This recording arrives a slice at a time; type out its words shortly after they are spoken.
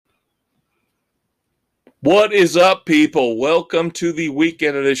What is up, people? Welcome to the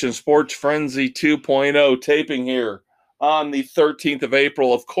weekend edition Sports Frenzy 2.0 taping here on the 13th of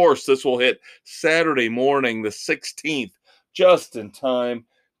April. Of course, this will hit Saturday morning, the 16th, just in time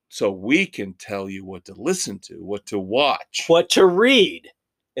so we can tell you what to listen to, what to watch. What to read.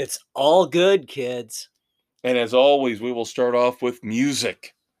 It's all good, kids. And as always, we will start off with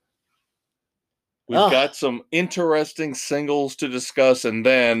music. We've got some interesting singles to discuss, and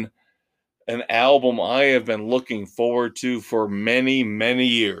then an album I have been looking forward to for many, many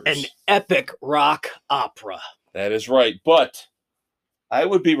years. An epic rock opera. That is right. But I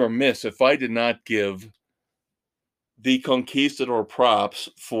would be remiss if I did not give the Conquistador props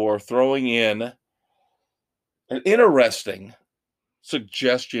for throwing in an interesting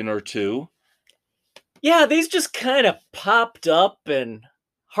suggestion or two. Yeah, these just kind of popped up and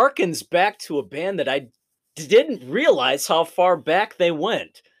harkens back to a band that I didn't realize how far back they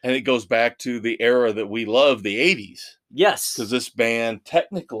went. And it goes back to the era that we love, the 80s. Yes. Because this band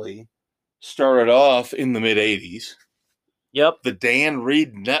technically started off in the mid-80s. Yep. The Dan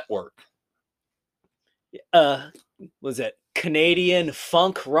Reed Network. Was it Canadian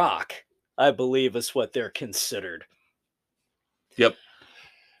funk rock, I believe is what they're considered. Yep.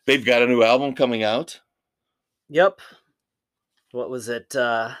 They've got a new album coming out. Yep. What was it?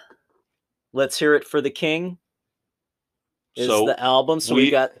 Let's Hear It for the King is the album. So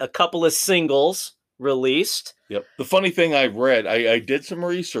we got a couple of singles released. Yep. The funny thing I read, I did some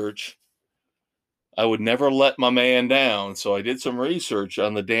research. I would never let my man down. So I did some research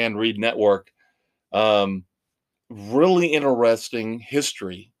on the Dan Reed Network. Really interesting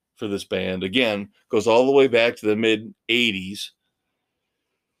history for this band. Again, goes all the way back to the mid-80s.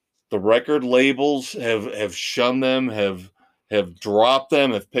 The record labels have shunned them, have dropped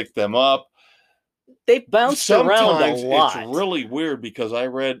them, have picked them up. They bounced around a lot. It's really weird because I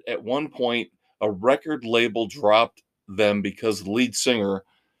read at one point a record label dropped them because the lead singer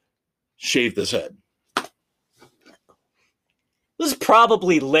shaved his head. This is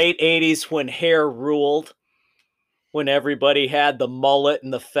probably late 80s when hair ruled, when everybody had the mullet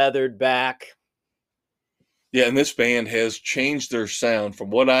and the feathered back. Yeah, and this band has changed their sound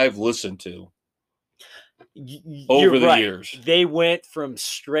from what I've listened to over the years. They went from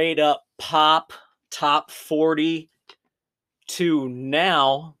straight up pop, top 40, to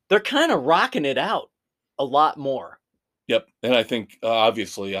now they're kind of rocking it out a lot more. Yep, and I think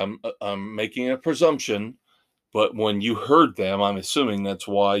obviously I'm making a presumption, but when you heard them, I'm assuming that's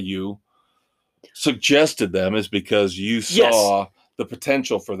why you suggested them, is because you saw the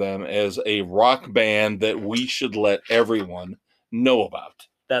potential for them as a rock band that we should let everyone know about.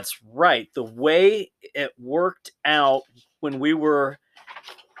 That's right. The way it worked out when we were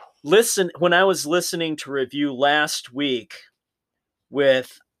when I was listening to review last week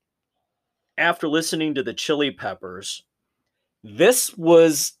after listening to the Chili Peppers, this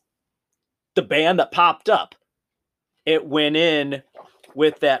was the band that popped up. It went in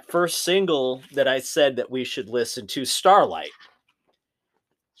with that first single that I said that we should listen to, Starlight.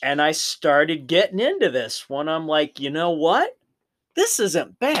 And I started getting into this one. I'm like, you know what? This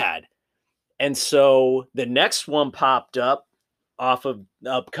isn't bad. And so the next one popped up off of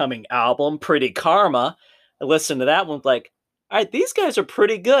the upcoming album, Pretty Karma. I listened to that one, like, all right, these guys are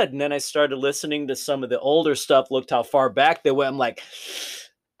pretty good. And then I started listening to some of the older stuff, looked how far back they went. I'm like,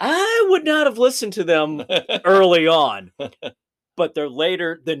 I would not have listened to them early on. But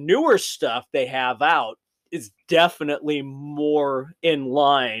the newer stuff they have out is definitely more in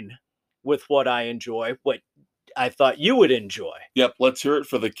line with what I enjoy, what I thought you would enjoy. Yep, Let's Hear It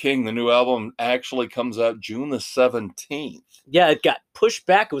for the King. The new album actually comes out June the 17th. Yeah, it got pushed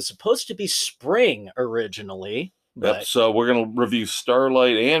back. It was supposed to be spring originally. Yep, so we're going to review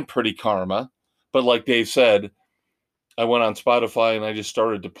Starlight and Pretty Karma. But like Dave said, I went on Spotify and I just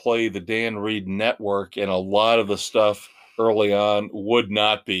started to play the Dan Reed Network, and a lot of the stuff early on would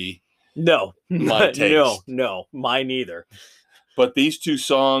not be my taste. No, mine either. But these two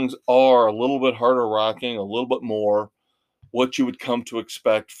songs are a little bit harder rocking, a little bit more what you would come to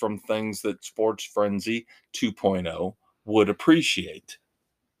expect from things that Sports Frenzy 2.0 would appreciate.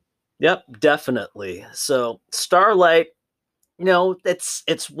 Yep, definitely. So Starlight,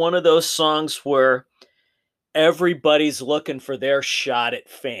 it's one of those songs where everybody's looking for their shot at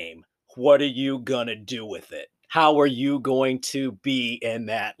fame. What are you going to do with it? How are you going to be in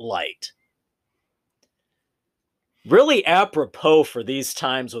that light? Really apropos for these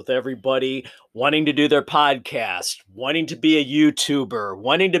times with everybody wanting to do their podcast, wanting to be a YouTuber,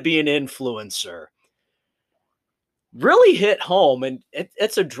 wanting to be an influencer. Really hit home, and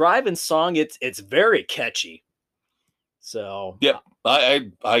it's a driving song. It's very catchy. So yep,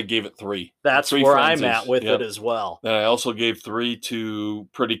 I gave it 3. That's 3 where I'm frenzies. at with Yep. it as well. And I also gave 3 to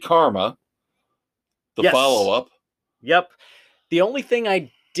Pretty Karma, the Yes. follow-up. Yep. The only thing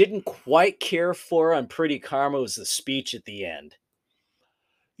I didn't quite care for on Pretty Karma was the speech at the end.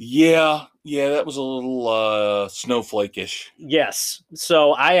 Yeah, that was a little snowflake-ish. Yes.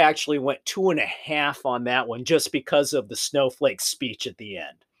 So I actually went 2.5 on that one just because of the snowflake speech at the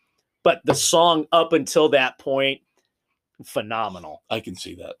end. But the song up until that point, phenomenal. I can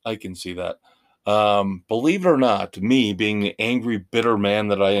see that. Believe it or not, me being the angry, bitter man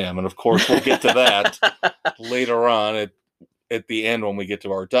that I am, and of course we'll get to that later on at the end when we get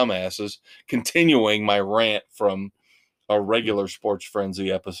to our dumbasses, continuing my rant from a regular Sports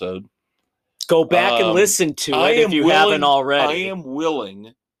Frenzy episode. Go back and listen to it if you haven't already. I am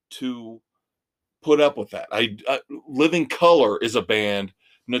willing to put up with that. Living Colour is a band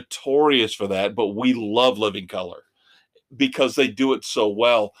notorious for that, but we love Living Colour because they do it so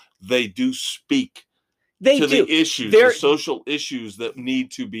well. They do speak to the issues, the social issues that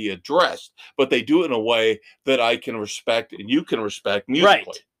need to be addressed, but they do it in a way that I can respect and you can respect musically.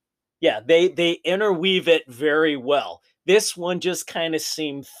 Right. Yeah, they interweave it very well. This one just kind of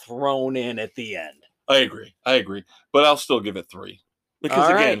seemed thrown in at the end. I agree. But I'll still give it 3. Because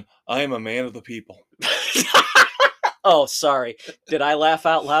again, I am a man of the people. Oh, sorry. Did I laugh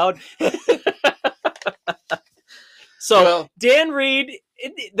out loud? So, Dan Reed,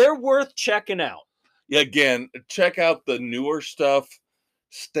 they're worth checking out. Yeah, again, check out the newer stuff.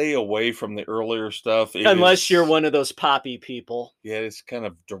 Stay away from the earlier stuff. Unless you're one of those poppy people. Yeah, it's kind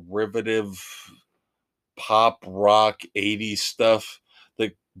of derivative pop rock 80s stuff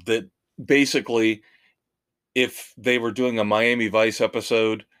that basically, if they were doing a Miami Vice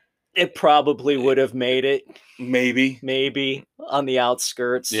episode, it probably would have made it. Maybe on the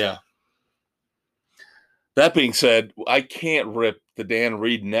outskirts. Yeah. That being said, I can't rip the Dan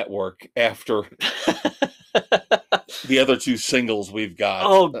Reed Network after the other 2 singles we've got.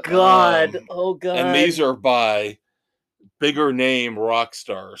 Oh God. And these are by bigger name rock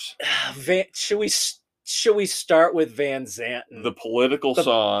stars. Should we start with Van Zanten? The political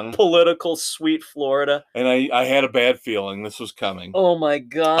song. Political Sweet Florida. And I had a bad feeling this was coming. Oh my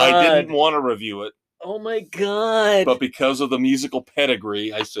God. I didn't want to review it. Oh my God. But because of the musical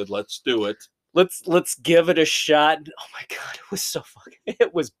pedigree, I said, let's do it. Let's give it a shot. Oh my God,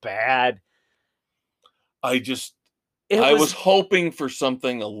 it was bad. I was hoping for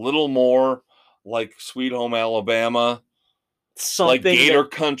something a little more like Sweet Home Alabama, like Gator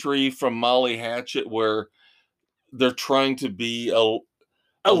Country from Molly Hatchet, where they're trying to be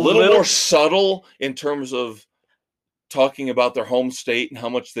a little more subtle in terms of talking about their home state and how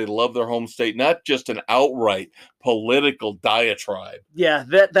much they love their home state, not just an outright political diatribe. Yeah,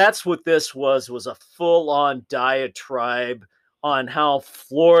 that's what this was a full-on diatribe on how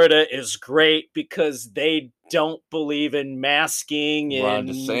Florida is great because they don't believe in masking, and Ron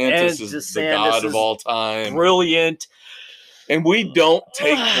DeSantis is the god of all time. Brilliant. And we don't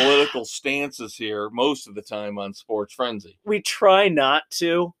take political stances here most of the time on Sports Frenzy. We try not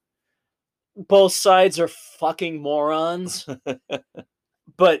to. Both sides are fucking morons.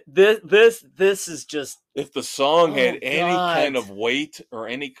 But this is just, if the song had any kind of weight or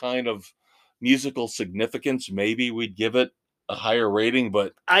any kind of musical significance, maybe we'd give it a higher rating,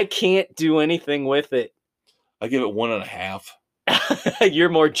 but I can't do anything with it. I give it 1.5. You're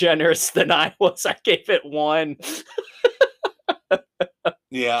more generous than I was. I gave it 1.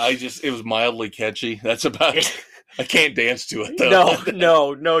 Yeah, it was mildly catchy. That's about it. I can't dance to it,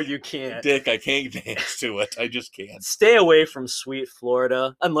 though. No, you can't. Dick, I can't dance to it. I just can't. Stay away from Sweet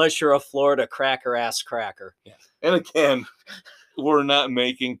Florida, unless you're a Florida cracker-ass cracker. Yeah. And again, we're not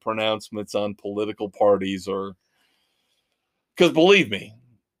making pronouncements on political parties or... Because believe me,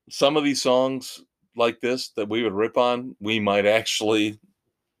 some of these songs like this that we would rip on, we might actually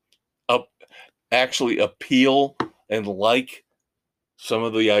appeal and like some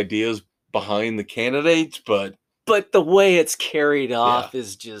of the ideas behind the candidates, but the way it's carried off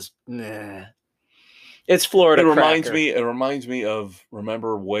is just nah. It's Florida. It reminds me of,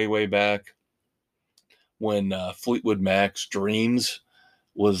 remember way back when Fleetwood Mac's Dreams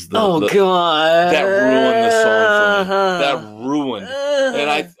was God, that ruined the song for me. That ruined. And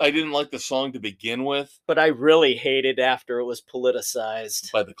I didn't like the song to begin with, but I really hated after it was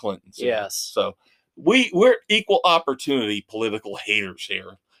politicized by the Clintons. Yes. So we're equal opportunity political haters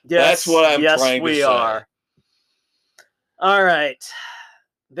here. Yes, that's what I'm trying to say. Yes, we are. All right.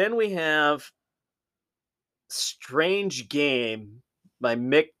 Then we have Strange Game by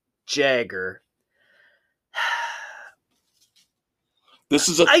Mick Jagger. This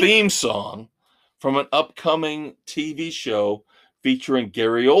is a theme song from an upcoming TV show featuring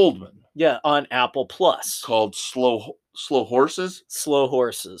Gary Oldman. Yeah, on Apple Plus. Called Slow Horses? Slow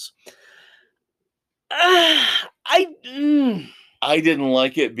Horses. I didn't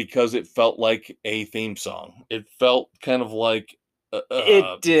like it because it felt like a theme song. It felt kind of like a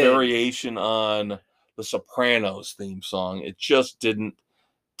It did. variation on the Sopranos theme song. It just didn't,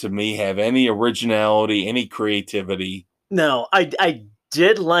 to me, have any originality, any creativity. No, I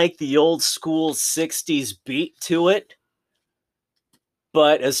did like the old school 60s beat to it.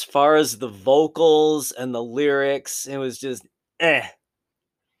 But as far as the vocals and the lyrics, it was just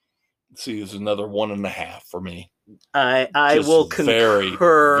See, it's another 1.5 for me. I Just will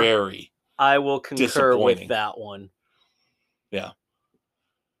concur. very I will concur with that one. Yeah.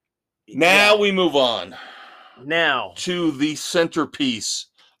 Now we move on. Now to the centerpiece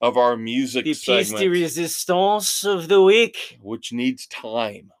of our music segment. The piece de resistance of the week. Which needs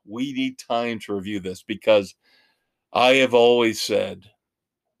time. We need time to review this because I have always said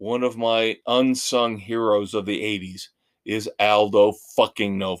one of my unsung heroes of the 80s is Aldo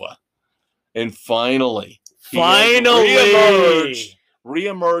fucking Nova. And finally, he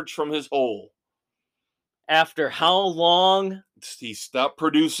reemerged from his hole. After how long? He stopped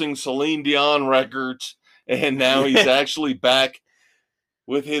producing Celine Dion records, and now he's actually back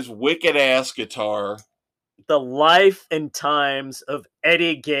with his wicked ass guitar. The Life and Times of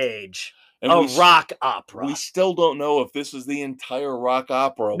Eddie Gage, rock opera. We still don't know if this is the entire rock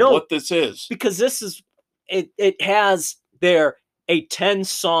opera. No, what this is, because this is it has there a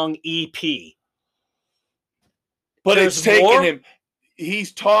 10-song EP. But it's taken him.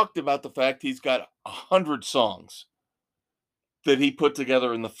 He's talked about the fact he's got 100 songs that he put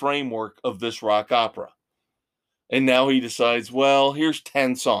together in the framework of this rock opera. And now he decides, well, here's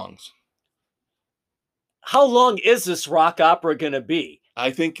 10 songs. How long is this rock opera going to be?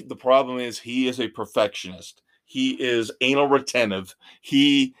 I think the problem is he is a perfectionist. He is anal retentive.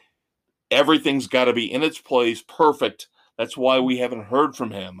 Everything's got to be in its place, perfect. That's why we haven't heard from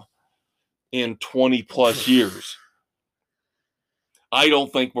him in 20 plus years. I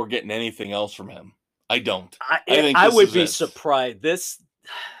don't think we're getting anything else from him. I don't. I would be surprised.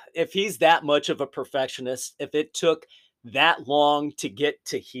 If he's that much of a perfectionist, if it took that long to get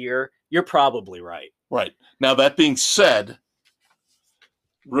to here, you're probably right. Right. Now, that being said,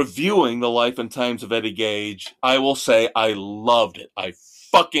 reviewing the Life and Times of Eddie Gage, I will say I loved it. I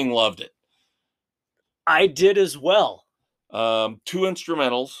fucking loved it. I did as well. 2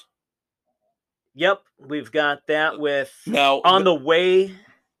 instrumentals. Yep, we've got that with On the Way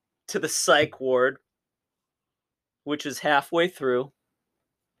to the Psych Ward, which is halfway through,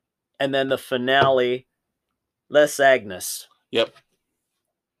 and then the finale, Les Agnes. Yep.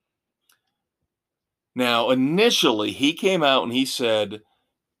 Now, initially, he came out and he said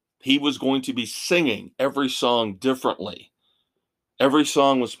he was going to be singing every song differently. Every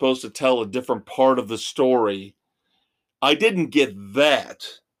song was supposed to tell a different part of the story. I didn't get that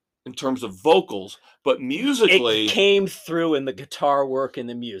in terms of vocals, but musically... It came through in the guitar work and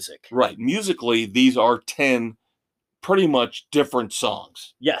the music. Right. Musically, these are 10 pretty much different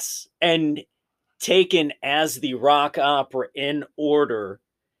songs. Yes. And taken as the rock opera in order,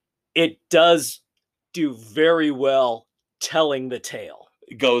 it does do very well telling the tale.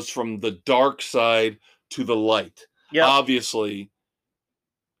 It goes from the dark side to the light. Yep. Obviously,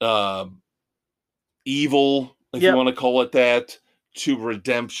 evil, if you want to call it that, to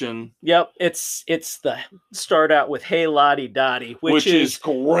redemption. Yep, it's the start out with Hey Lottie Dottie, which is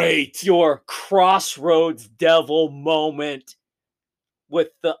great. Your crossroads devil moment with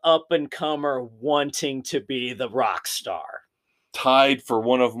the up-and-comer wanting to be the rock star. Tied for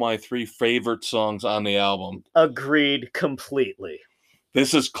one of my 3 favorite songs on the album. Agreed completely.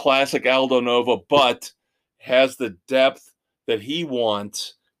 This is classic Aldo Nova, but has the depth that he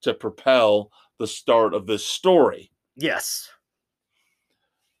wants to propel the start of this story. Yes.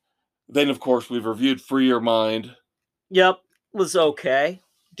 Then, of course, we've reviewed Free Your Mind. Yep, was okay.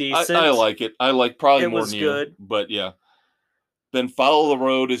 Decent. I like it. I like probably more than you. It was good. But yeah. Then Follow the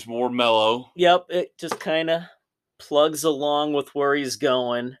Road is more mellow. Yep, it just kind of plugs along with where he's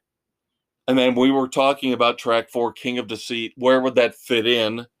going. And then we were talking about track 4, King of Deceit. Where would that fit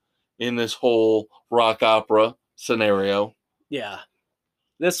in this whole rock opera scenario? Yeah.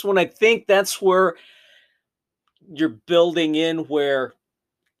 This one, I think that's where you're building in where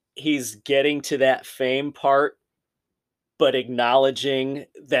he's getting to that fame part, but acknowledging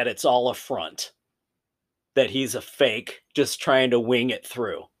that it's all a front, that he's a fake, just trying to wing it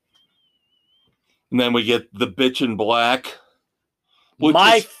through. And then we get The Bitch in Black.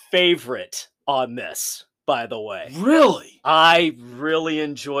 My favorite on this, by the way. Really? I really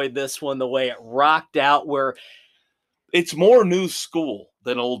enjoyed this one, the way it rocked out, where it's more new school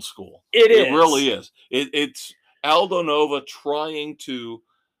than old school. It really is. It's Aldo Nova trying to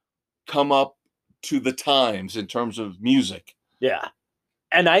come up to the times in terms of music. Yeah.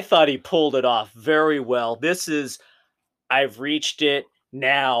 And I thought he pulled it off very well. I've reached it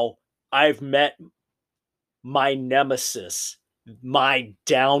now. I've met my nemesis, my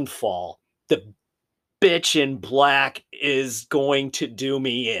downfall. The bitch in black is going to do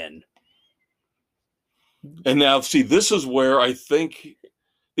me in. And now, see, this is where I think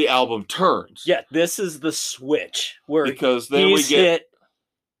the album turns. Yeah, this is the switch where because then we get hit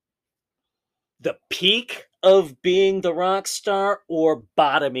the peak of being the rock star or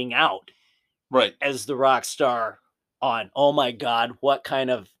bottoming out right as the rock star on, oh my God,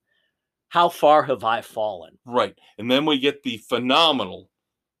 how far have I fallen? Right. And then we get the phenomenal,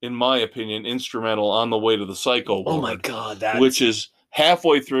 in my opinion, instrumental On the Way to the Psycho Ward. Oh my God, which is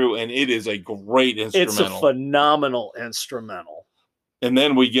halfway through, and it is a great instrumental. It's a phenomenal instrumental. And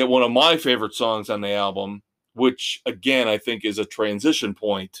then we get one of my favorite songs on the album, which, again, I think is a transition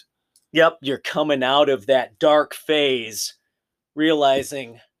point. Yep, you're coming out of that dark phase,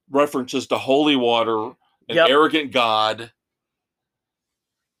 realizing... references to holy water, an arrogant God.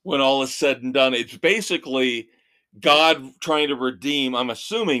 When all is said and done, it's basically God trying to redeem, I'm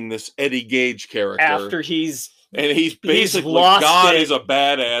assuming, this Eddie Gage character. After he's basically, God is a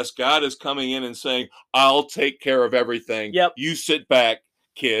badass. God is coming in and saying, I'll take care of everything. Yep. You sit back,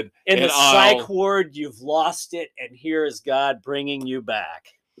 kid. In the psych ward, you've lost it, and here is God bringing you back.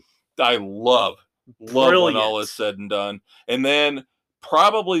 I love when all is said and done. And then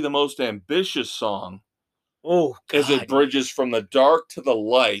probably the most ambitious song, as it bridges from the dark to the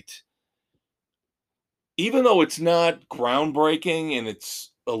light. Even though it's not groundbreaking and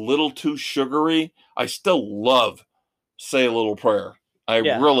it's a little too sugary, I still love Say a Little Prayer. I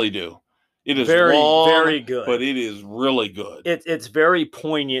really do. It is very long, very good, but it is really good. It's very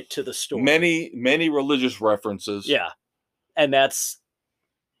poignant to the story. Many religious references. Yeah, and that's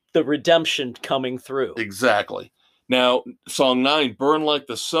the redemption coming through. Exactly. Now, song 9, Burn Like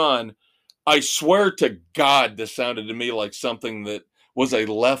the Sun, I swear to God, this sounded to me like something that was a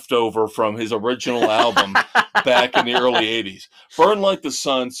leftover from his original album back in the early 80s. Burn Like the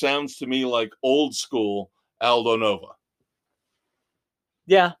Sun sounds to me like old school Aldo Nova.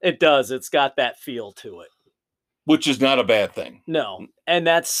 Yeah, it does. It's got that feel to it. Which is not a bad thing. No. And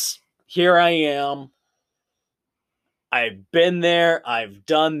that's, here I am. I've been there. I've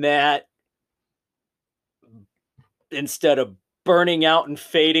done that. Instead of burning out and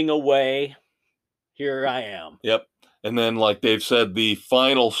fading away, here I am. Yep. And then, like Dave said, the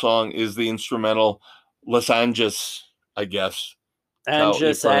final song is the instrumental Los Angeles, I guess.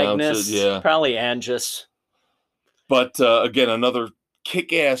 Angus, Agnes. Yeah. Probably Angus. But again, another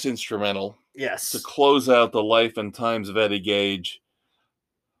kick-ass instrumental. Yes. To close out the life and times of Eddie Gage.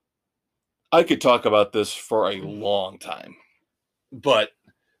 I could talk about this for a long time. But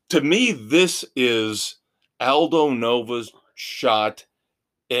to me, this is Aldo Nova's shot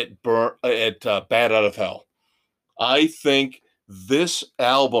at Bat Out of Hell. I think this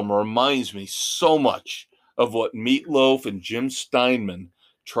album reminds me so much of what Meatloaf and Jim Steinman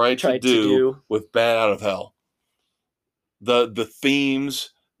tried to do with Bat Out of Hell. The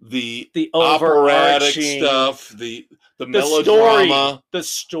themes, the operatic stuff, the melodrama, the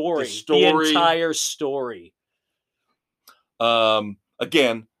story, the entire story.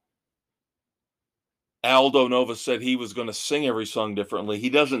 Again, Aldo Nova said he was going to sing every song differently. He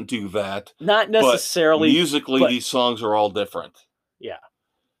doesn't do that. Not necessarily. But musically, these songs are all different. Yeah.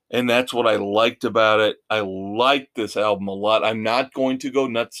 And that's what I liked about it. I liked this album a lot. I'm not going to go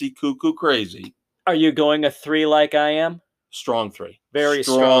nutsy cuckoo crazy. Are you going a 3 like I am? Strong 3. Very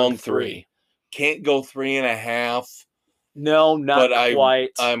strong 3. Can't go 3.5. No, not quite.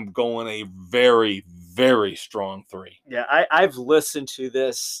 I'm going a very, very strong 3. Yeah, I've listened to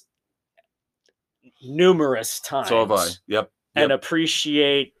this numerous times. So have I. Yep. And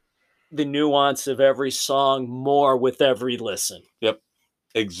appreciate the nuance of every song more with every listen. Yep.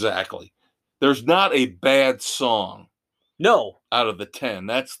 Exactly. There's not a bad song. No. Out of the 10.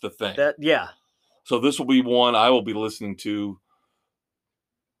 That's the thing. Yeah. So this will be one I will be listening to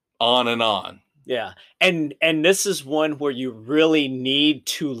on and on. Yeah. And this is one where you really need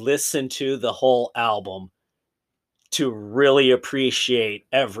to listen to the whole album to really appreciate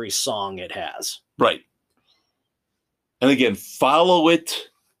every song it has. Right. And again, follow it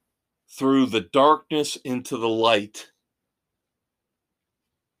through the darkness into the light.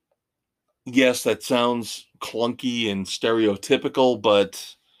 Yes, that sounds clunky and stereotypical,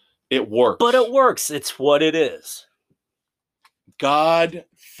 but it works. But it works. It's what it is. God,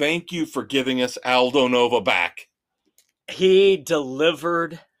 thank you for giving us Aldo Nova back. He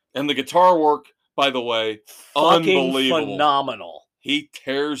delivered. And the guitar work, by the way, Fucking unbelievable. phenomenal. He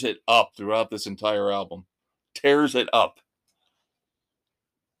tears it up throughout this entire album. Tears it up.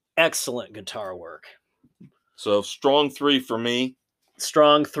 Excellent guitar work. So strong 3 for me.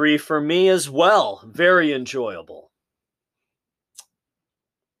 Strong 3 for me as well. Very enjoyable.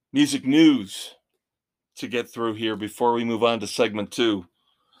 Music news to get through here before we move on to segment 2.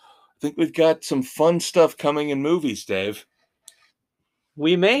 I think we've got some fun stuff coming in movies, Dave.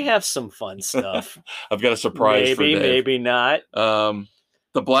 We may have some fun stuff. I've got a surprise for Dave. Maybe not.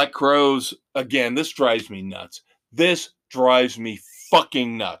 The Black Crowes, again, this drives me nuts. This drives me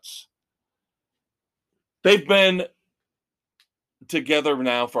fucking nuts. They've been together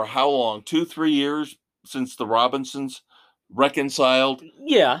now for how long? 2-3 years since the Robinsons reconciled?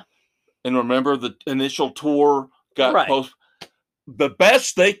 Yeah. And remember, the initial tour got Right. post. The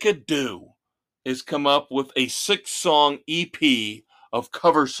best they could do is come up with a 6-song EP of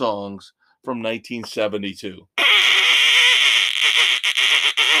cover songs from 1972.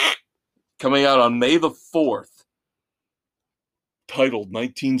 Coming out on May the 4th, titled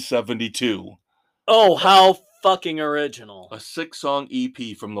 1972. Oh, how fucking original. A 6-song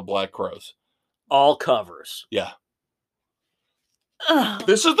EP from the Black Crowes. All covers. Yeah.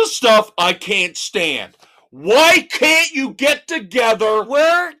 This is the stuff I can't stand. Why can't you get together?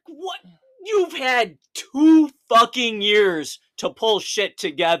 What? You've had 2 fucking years to pull shit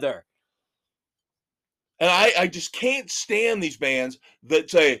together. And I just can't stand these bands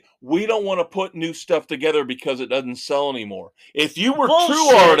that say, we don't want to put new stuff together because it doesn't sell anymore. If you were true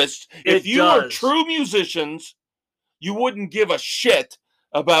artists, if you were true musicians, you wouldn't give a shit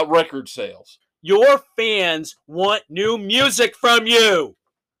about record sales. Your fans want new music from you.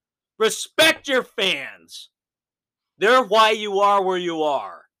 Respect your fans. They're why you are where you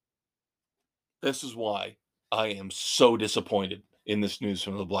are. This is why I am so disappointed in this news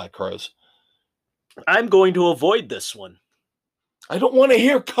from the Black Crowes. I'm going to avoid this one. I don't want to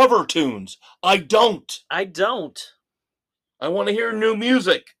hear cover tunes. I don't. I want to hear new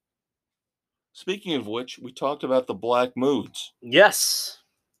music. Speaking of which, we talked about the Black Moods. Yes.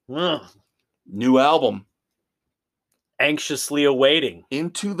 Ugh. New album. Anxiously awaiting.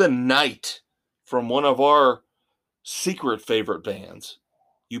 Into the Night, from one of our secret favorite bands.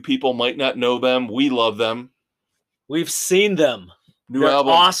 You people might not know them. We love them. We've seen them. New They're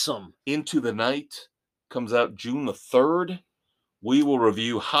album. Awesome. Into the Night comes out June the 3rd. We will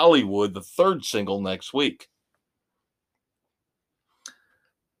review Hollywood, the 3rd single, next week.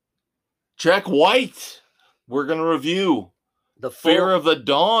 Jack White. We're going to review The Fear of the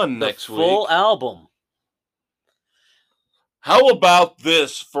Dawn next week. The full album. How about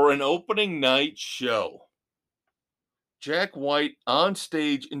this for an opening night show? Jack White on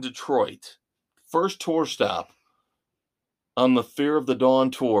stage in Detroit. First tour stop on the Fear of the Dawn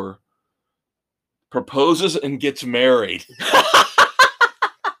tour. Proposes and gets married.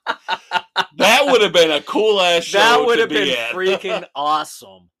 That would have been a cool-ass show. That would have been at. freaking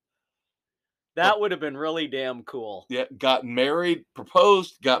awesome. That would have been really damn cool. Yeah, got married,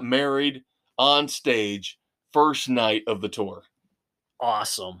 proposed, got married on stage, first night of the tour.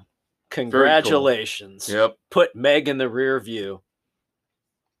 Awesome. Congratulations. Cool. Yep. Put Meg in the rear view.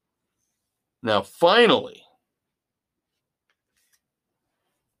 Now, finally.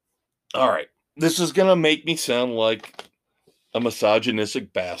 All right. This is going to make me sound like a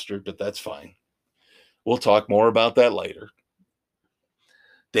misogynistic bastard, but that's fine. We'll talk more about that later.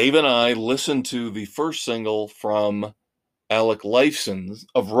 Dave and I listened to the first single from Alec Lifeson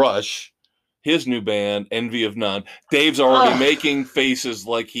of Rush, his new band, Envy of None. Dave's already making faces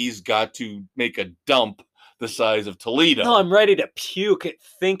like he's got to make a dump the size of Toledo. No, I'm ready to puke at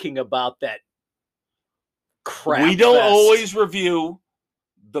thinking about that crap. We don't fest. always review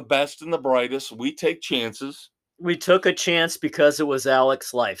the best and the brightest. We take chances. We took a chance because it was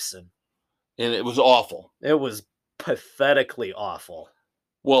Alex Lifeson. And it was awful. It was pathetically awful.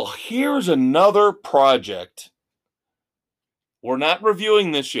 Well, here's another project. We're not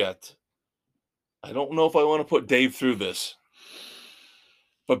reviewing this yet. I don't know if I want to put Dave through this.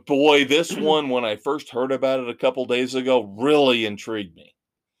 But boy, this one, when I first heard about it a couple days ago, really intrigued me.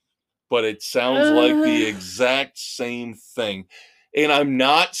 But it sounds like the exact same thing. And I'm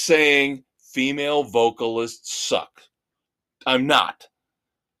not saying female vocalists suck. I'm not.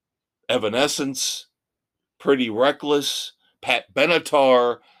 Evanescence, Pretty Reckless, Pat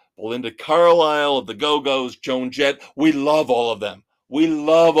Benatar, Belinda Carlisle of the Go-Go's, Joan Jett. We love all of them. We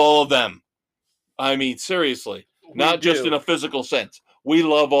love all of them. I mean, seriously, not just in a physical sense. We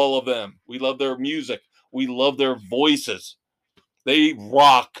love all of them. We love their music. We love their voices. They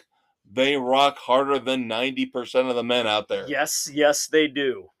rock They rock harder than 90% of the men out there. Yes, yes, they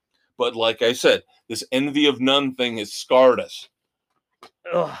do. But like I said, this Envy of None thing has scarred us.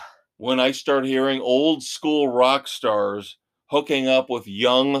 Ugh. When I start hearing old school rock stars hooking up with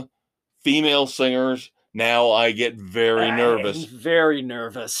young female singers, now I get very nervous. I'm very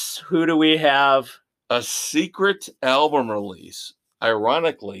nervous. Who do we have? A secret album release,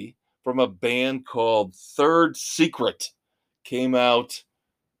 ironically, from a band called Third Secret, came out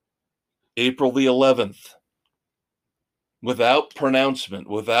April the 11th. Without pronouncement,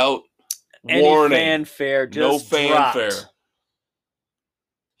 without Any warning. fanfare, just no fanfare. dropped.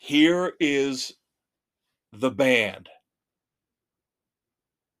 Here is the band.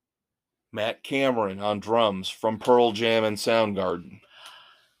 Matt Cameron on drums from Pearl Jam and Soundgarden.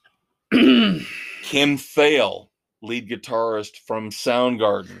 Kim Thale, lead guitarist from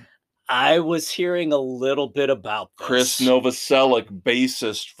Soundgarden. I was hearing a little bit about this. Chris Novoselic,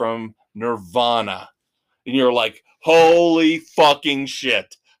 bassist from Nirvana. And you're like, holy fucking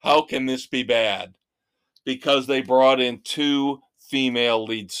shit. How can this be bad? Because they brought in 2 female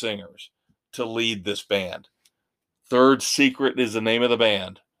lead singers to lead this band. Third Secret is the name of the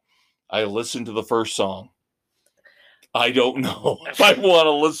band. I listened to the first song. I don't know if I want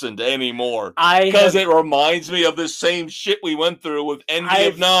to listen to any more. Because it reminds me of the same shit we went through with Envy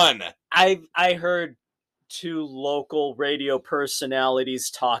of None. I heard 2 local radio personalities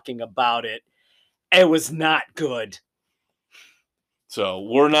talking about it. It was not good. So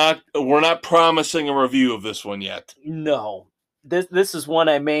we're not promising a review of this one yet. No. This is one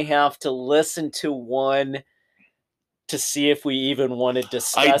I may have to listen to one to see if we even want to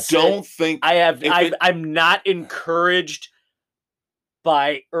discuss. I don't think I'm not encouraged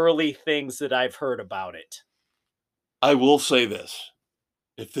by early things that I've heard about it. I will say this.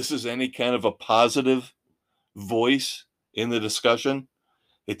 If this is any kind of a positive voice in the discussion,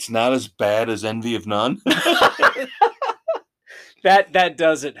 it's not as bad as Envy of None. That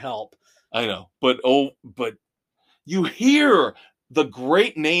doesn't help. I know. But you hear the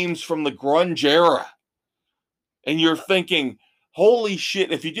great names from the grunge era. And you're thinking, holy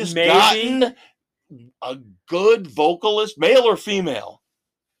shit, if you just gotten a good vocalist, male or female.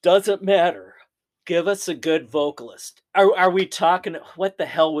 Doesn't matter. Give us a good vocalist. Are we talking, what the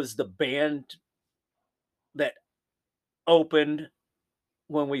hell was the band that opened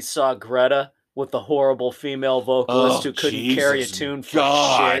when we saw Greta with the horrible female vocalist who couldn't carry a tune for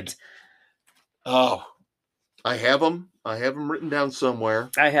shit? Oh, I have them written down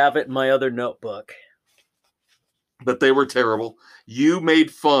somewhere. I have it in my other notebook. But they were terrible. You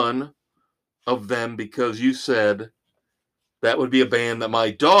made fun of them because you said that would be a band that my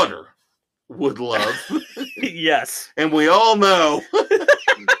daughter would love. Yes. And we all know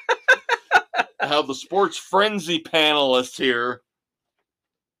how the Sports Frenzy panelists here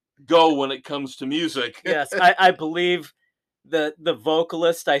go when it comes to music. Yes, I believe the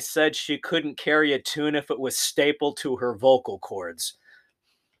vocalist, I said she couldn't carry a tune if it was stapled to her vocal cords.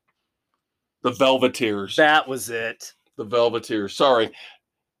 The Velveteers. That was it. The Velveteers. Sorry.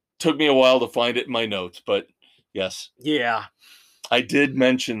 Took me a while to find it in my notes, but yes. Yeah. I did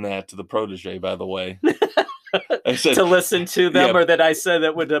mention that to the protege, by the way. I said to listen to them, or that I said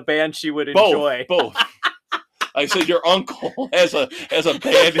that with a band she would enjoy. Both. I said your uncle has a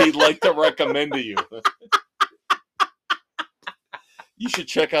band he'd like to recommend to you. You should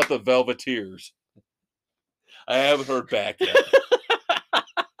check out the Velveteers. I haven't heard back yet.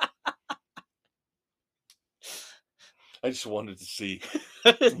 I just wanted to see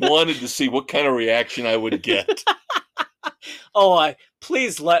what kind of reaction I would get.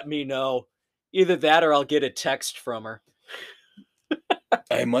 Please let me know. Either that or I'll get a text from her.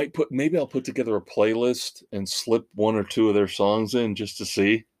 Maybe I'll put together a playlist and slip 1 or 2 of their songs in just to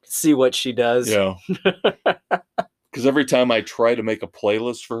see. See what she does. Yeah. Because every time I try to make a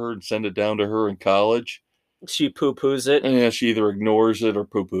playlist for her and send it down to her in college, she poo-poos it. Yeah, she either ignores it or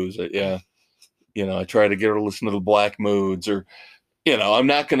poo-poos it. Yeah. I try to get her to listen to the Black Moods or, I'm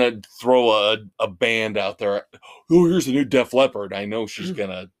not going to throw a band out there. Oh, here's a new Def Leppard. I know she's going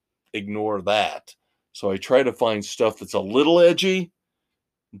to ignore that. So I try to find stuff that's a little edgy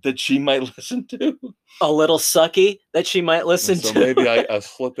that she might listen to. A little sucky that she might listen to. So maybe I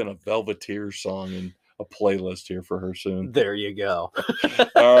slip in a Velveteer song in a playlist here for her soon. There you go.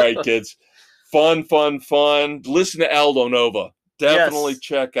 All right, kids. Fun. Listen to Aldo Nova. Definitely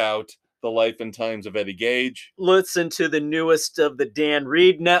check out The Life and Times of Eddie Gage. Listen to the newest of the Dan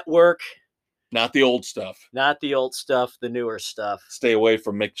Reed Network. Not the old stuff. Not the old stuff, the newer stuff. Stay away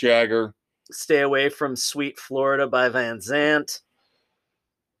from Mick Jagger. Stay away from Sweet Florida by Van Zandt.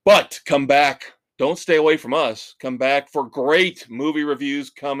 But come back. Don't stay away from us. Come back for great movie reviews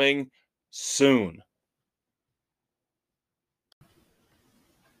coming soon.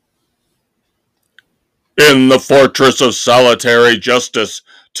 In the fortress of solitary justice,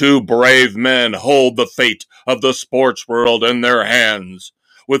 two brave men hold the fate of the sports world in their hands,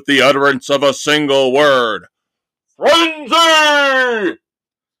 with the utterance of a single word: frenzy!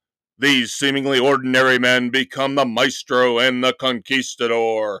 These seemingly ordinary men become the maestro and the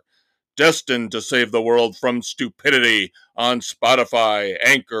conquistador, destined to save the world from stupidity on Spotify,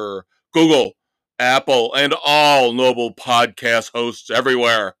 Anchor, Google, Apple, and all noble podcast hosts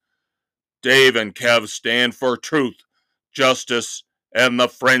everywhere. Dave and Kev stand for truth, justice, and the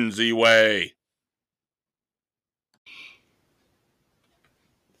frenzy way.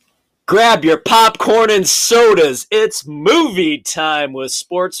 Grab your popcorn and sodas. It's movie time with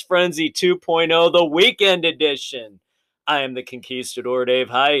Sports Frenzy 2.0, the weekend edition. I am the conquistador, Dave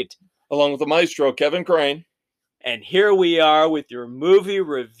Height. Along with the maestro, Kevin Crane. And here we are with your movie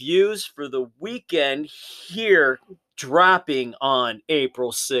reviews for the weekend here, dropping on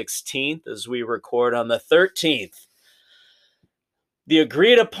April 16th as we record on the 13th. The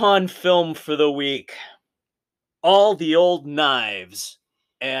agreed upon film for the week, All the Old Knives,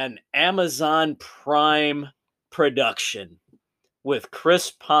 an Amazon Prime production with Chris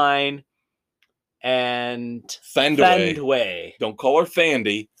Pine and Fendway. Don't call her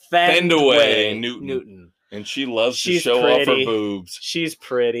Fandy. Fendway Newton. And she loves She's to show pretty. off her boobs. She's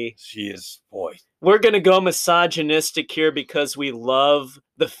pretty. She is, boy. We're going to go misogynistic here because we love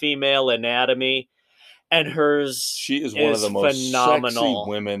the female anatomy, and hers She is one of the most phenomenal. sexy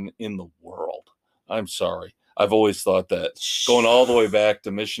women in the world. I'm sorry. I've always thought that. Going all the way back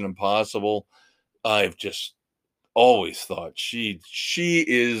to Mission Impossible, I've just always thought she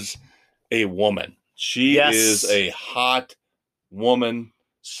is a woman. She is a hot woman.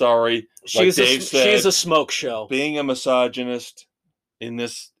 Sorry. She's a smoke show. Being a misogynist in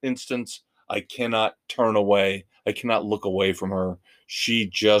this instance, I cannot turn away. I cannot look away from her. She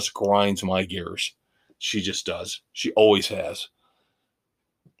just grinds my gears. She just does. She always has.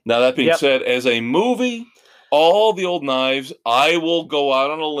 Now, that being said, as a movie, All the Old Knives, I will go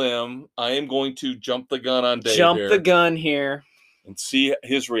out on a limb. I am going to jump the gun on Dave the gun here. And see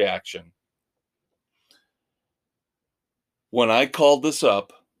his reaction. When I called this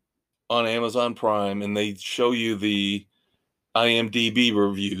up on Amazon Prime and they show you the IMDb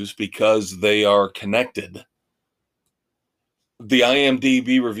reviews because they are connected, the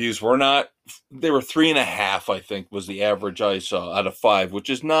IMDb reviews were they were 3.5, I think, was the average I saw out of 5, which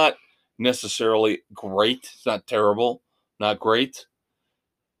is not necessarily great. It's not terrible, not great.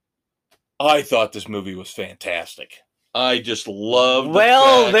 I thought this movie was fantastic. I just loved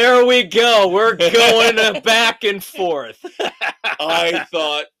there we go. We're going back and forth. I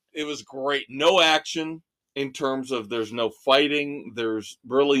thought it was great. No action in terms of there's no fighting. There's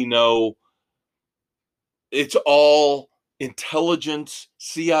really no... It's all intelligence,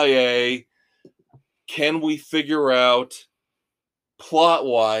 CIA. Can we figure out,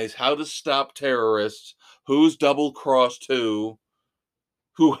 plot-wise, how to stop terrorists? Who's double-crossed who?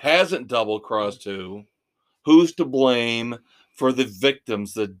 Who hasn't double-crossed who? Who's to blame for the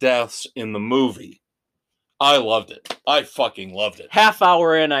victims, the deaths in the movie? I loved it. I fucking loved it. Half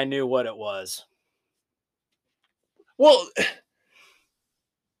hour in, I knew what it was. Well,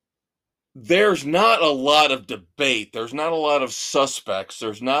 there's not a lot of debate. There's not a lot of suspects.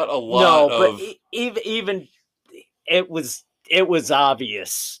 There's not a lot of... but even it was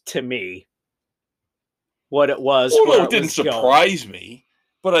obvious to me what it was. Well, no, it didn't surprise me,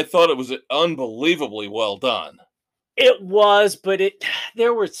 but I thought it was unbelievably well done. It was, but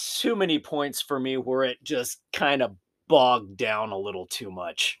there were too many points for me where it just kind of bogged down a little too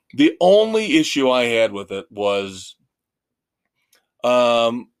much. The only issue I had with it was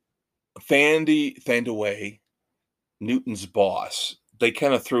Fendway, Newton's boss. They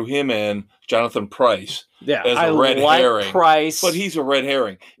kind of threw him in, Jonathan Pryce, as a red herring. Pryce, but he's a red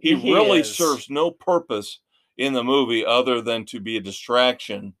herring. He really serves no purpose in the movie other than to be a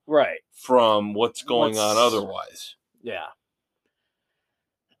distraction from what's going on otherwise. Yeah.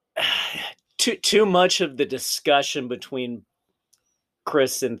 Too much of the discussion between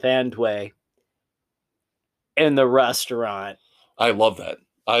Chris and Fendway in the restaurant. I love that.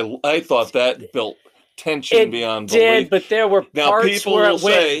 I thought that built tension beyond belief. It did, but there were parts where it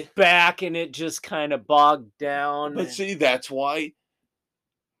went back and it just kind of bogged down. But see, that's why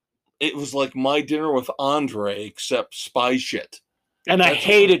it was like My Dinner with Andre, except spy shit. And I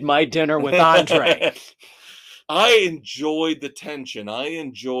hated My Dinner with Andre. I enjoyed the tension. I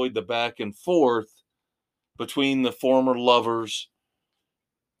enjoyed the back and forth between the former lovers.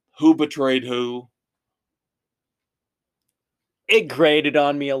 Who betrayed who? It grated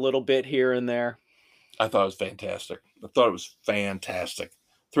on me a little bit here and there. I thought it was fantastic. I thought it was fantastic.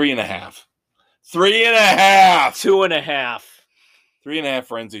 3.5. 3.5. 2.5. 3.5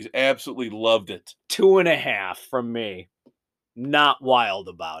 frenzies. Absolutely loved it. 2.5 from me. Not wild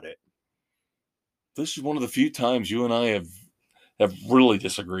about it. This is one of the few times you and I have really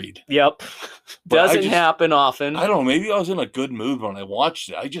disagreed. Yep. Doesn't happen often. I don't know. Maybe I was in a good mood when I watched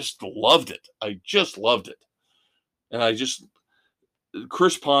it. I just loved it. And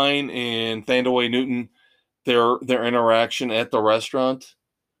Chris Pine and Thandaway Newton, their interaction at the restaurant,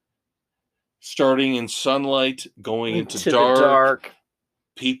 starting in sunlight, going into dark,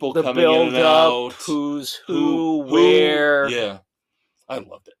 people the coming in and out, who's who, where. Yeah, I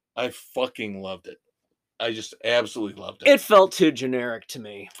loved it. I fucking loved it. I just absolutely loved it. It felt too generic to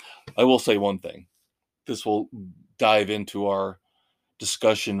me. I will say one thing. This will dive into our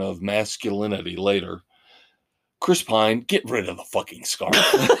discussion of masculinity later. Chris Pine, get rid of the fucking scarf.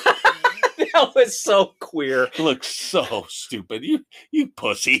 That was so queer. It looks so stupid. You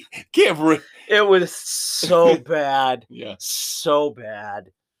pussy. Get rid. It was so bad. Yeah. So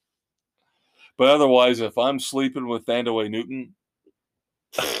bad. But otherwise, if I'm sleeping with Thandaway Newton,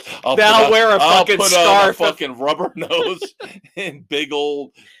 I'll wear a fucking scarf, a fucking rubber nose, and big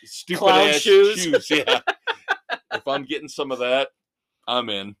old stupid clown ass shoes. Yeah. If I'm getting some of that, I'm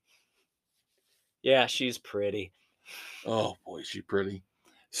in. Yeah, she's pretty. Oh boy, she's pretty.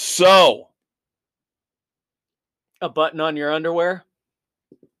 So, a button on your underwear?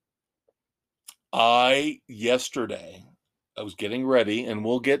 Yesterday, I was getting ready, and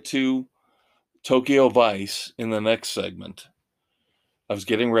we'll get to Tokyo Vice in the next segment. I was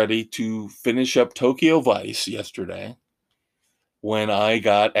getting ready to finish up Tokyo Vice yesterday when I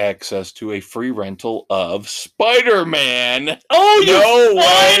got access to a free rental of Spider-Man. Oh,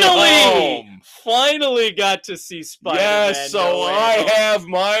 you finally got to see Spider-Man. Yes, so I have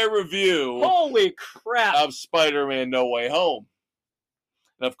my review. Holy crap. Of Spider-Man No Way Home.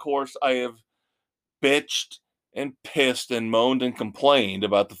 And of course, I have bitched and pissed and moaned and complained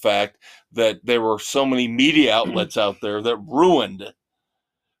about the fact that there were so many media outlets out there that ruined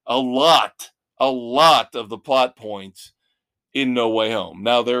a lot of the plot points in No Way Home.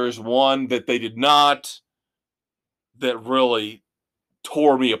 Now, there is one that they did not that really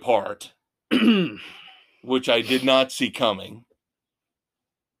tore me apart, which I did not see coming.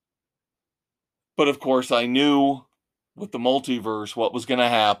 But of course, I knew with the multiverse what was going to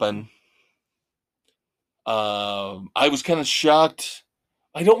happen. I was kind of shocked.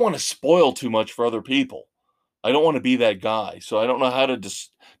 I don't want to spoil too much for other people. I don't want to be that guy, so I don't know how to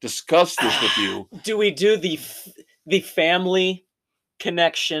discuss this with you. Do we do the family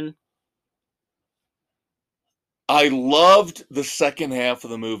connection? I loved the second half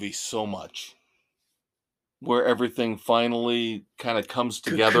of the movie so much, where everything finally kind of comes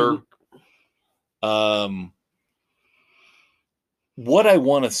together. What I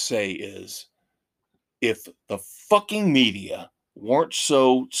want to say is, if the fucking media weren't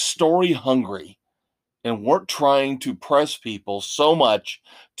so story hungry and weren't trying to press people so much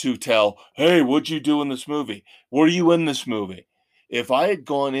to tell, hey, what'd you do in this movie? Were you in this movie? If I had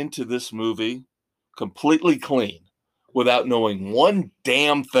gone into this movie completely clean without knowing one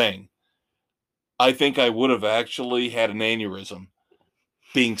damn thing, I think I would have actually had an aneurysm,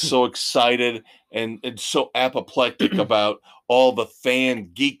 being so excited and so apoplectic about all the fan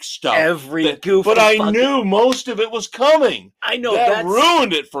geek stuff. But I knew most of it was coming. I know. That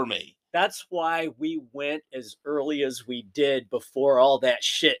ruined it for me. That's why we went as early as we did before all that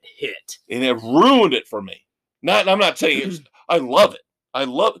shit hit. And it ruined it for me. I'm not saying I love it. I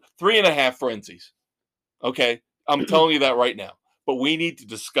love 3.5 frenzies. Okay? I'm telling you that right now. But we need to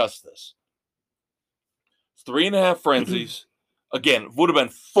discuss this. It's 3.5 frenzies. Again, it would have been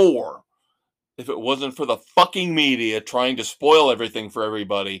 4 if it wasn't for the fucking media trying to spoil everything for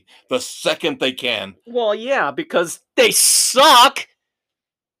everybody the second they can. Well, yeah, because they suck.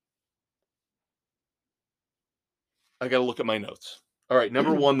 I got to look at my notes. All right,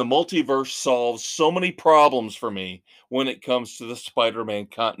 number 1, the multiverse solves so many problems for me when it comes to the Spider-Man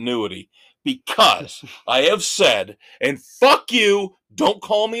continuity. Because I have said, and fuck you, don't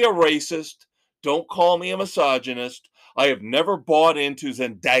call me a racist, don't call me a misogynist, I have never bought into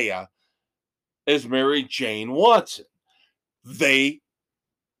Zendaya as Mary Jane Watson. They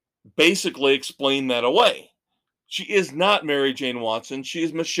basically explain that away. She is not Mary Jane Watson. She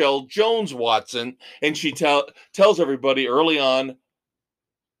is Michelle Jones Watson. And she tells everybody early on,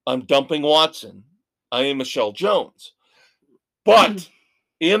 I'm dumping Watson. I am Michelle Jones. But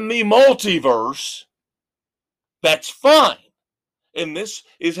in the multiverse, that's fine. And this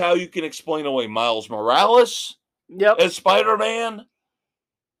is how you can explain away Miles Morales. Yep. as Spider-Man,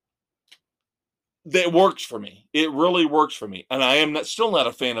 that works for me. It really works for me. And I am still not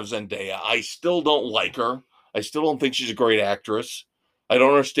a fan of Zendaya. I still don't like her. I still don't think she's a great actress. I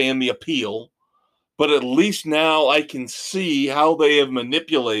don't understand the appeal. But at least now I can see how they have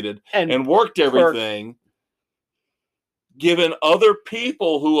manipulated and worked everything, given other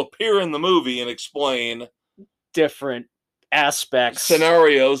people who appear in the movie and explain different aspects,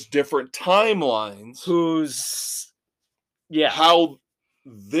 scenarios, different timelines. How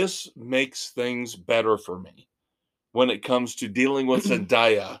this makes things better for me when it comes to dealing with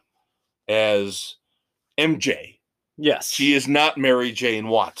Zendaya as MJ. Yes. She is not Mary Jane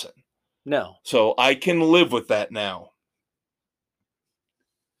Watson. No. So I can live with that now.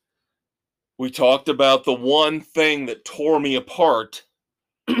 We talked about the one thing that tore me apart.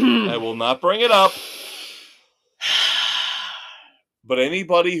 I will not bring it up. But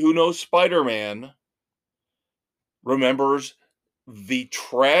anybody who knows Spider-Man remembers the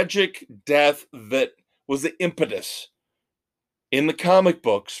tragic death that was the impetus in the comic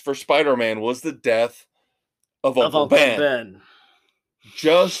books for Spider-Man was the death of Uncle Ben.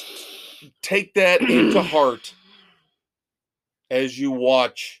 Just take that into heart as you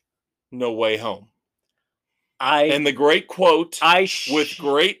watch No Way Home. And the great quote, with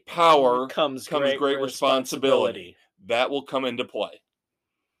great power comes great responsibility. That will come into play.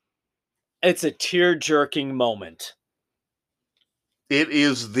 It's a tear-jerking moment. It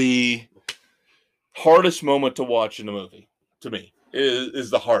is the hardest moment to watch in a movie, to me. It is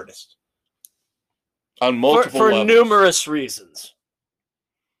the hardest. On multiple levels. For numerous reasons.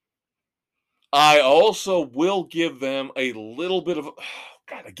 I also will give them a little bit of...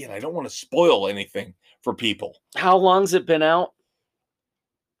 God, again, I don't want to spoil anything for people. How long's it been out?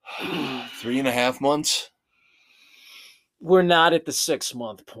 3.5 months. We're not at the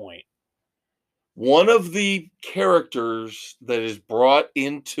 6-month point. One of the characters that is brought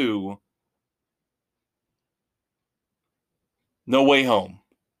into No Way Home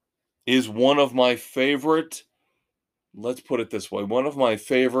is one of my favorite, let's put it this way, one of my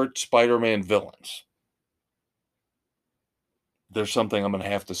favorite Spider-Man villains. There's something I'm going to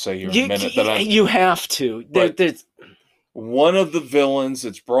have to say here in a minute. You have to. One of the villains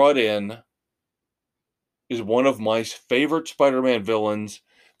that's brought in is one of my favorite Spider-Man villains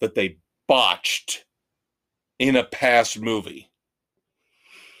that they botched in a past movie.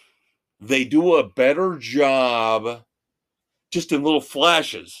 They do a better job just in little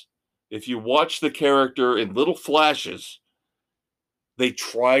flashes. If you watch the character in little flashes, they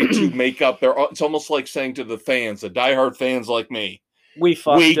try to make up their... It's almost like saying to the fans, the diehard fans like me, we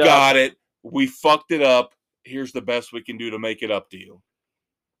got it. We fucked it up. Here's the best we can do to make it up to you.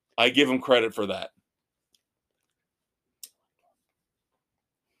 I give them credit for that.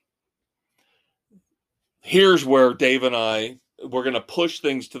 Here's where Dave and we're going to push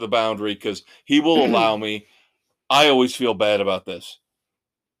things to the boundary because he will allow me. I always feel bad about this.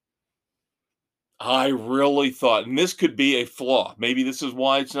 I really thought, and this could be a flaw. Maybe this is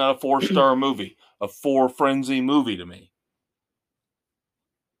why it's not a 4-star movie, a 4-frenzy movie to me.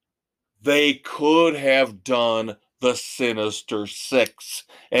 They could have done the Sinister Six,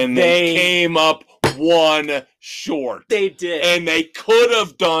 and they came up one short. They did. And they could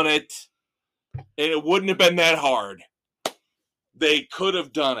have done it, and it wouldn't have been that hard. They could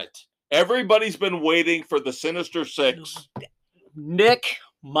have done it. Everybody's been waiting for the Sinister Six. Nick,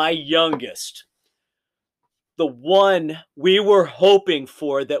 my youngest, the one we were hoping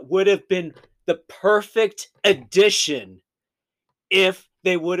for that would have been the perfect addition if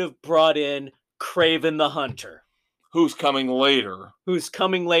they would have brought in Kraven the Hunter. Who's coming later.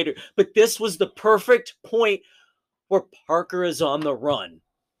 But this was the perfect point where Parker is on the run.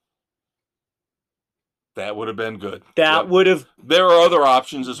 That would have been good. That would have... There are other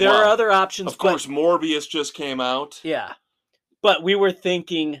options as well. There are other options. Of course, Morbius just came out. Yeah. But we were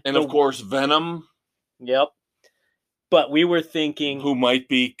thinking... And of course, Venom. Yep. But we were thinking... Who might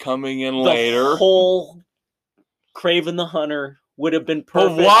be coming in later. The whole Kraven the Hunter would have been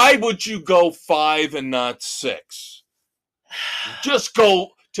perfect. But why would you go 5 and not 6? Just go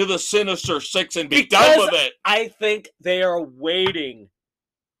to the Sinister Six and be done with it. I think they are waiting.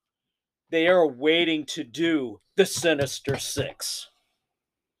 They are waiting to do the Sinister Six.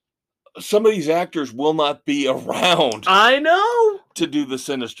 Some of these actors will not be around. I know. To do the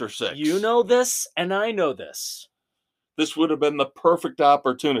Sinister Six. You know this, and I know this. This would have been the perfect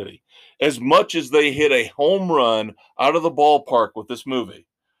opportunity. As much as they hit a home run out of the ballpark with this movie,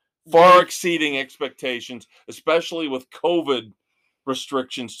 far exceeding expectations, especially with COVID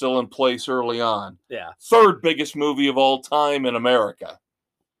restrictions still in place early on. Yeah. 3rd biggest movie of all time in America.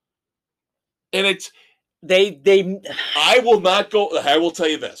 And I will not go. I will tell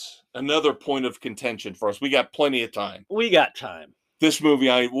you this. Another point of contention for us. We got plenty of time. We got time. This movie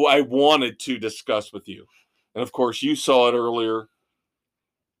I wanted to discuss with you. And of course, you saw it earlier.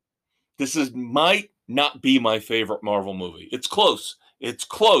 Might not be my favorite Marvel movie. It's close. It's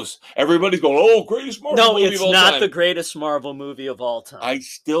close. Everybody's going, "Oh, greatest Marvel movie of all time." No, it's not the greatest Marvel movie of all time.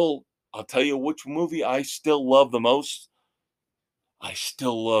 I'll tell you which movie I still love the most. I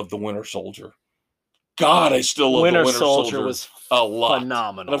still love The Winter Soldier. God, I still love The Winter Soldier was a lot.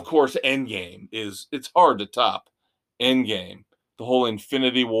 Phenomenal. And of course, Endgame it's hard to top. Endgame, the whole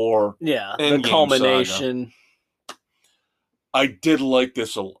Infinity War. Yeah, Endgame the culmination. Saga. I did like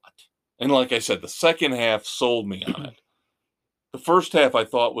this a lot. And like I said, the second half sold me on it. The first half I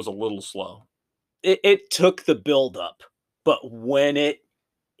thought was a little slow. It took the build up, but when it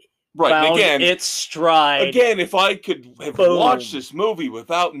found its stride. Again, if I could have watched this movie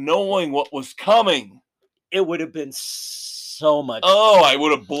without knowing what was coming, it would have been so much. Oh, I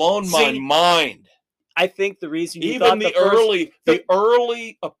would have blown my mind. I think the reason you even thought the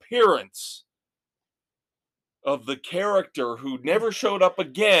early appearance of the character who never showed up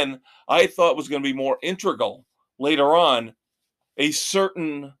again, I thought was going to be more integral later on. A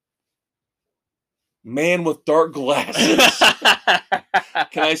certain man with dark glasses.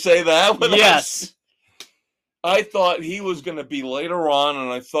 Can I say that? Yes. I thought he was going to be later on,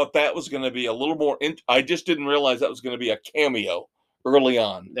 and I thought that was going to be a little more. I just didn't realize that was going to be a cameo early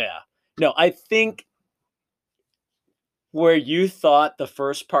on. Yeah. No, I think where you thought the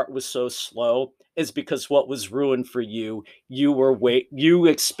first part was so slow is because what was ruined for you, you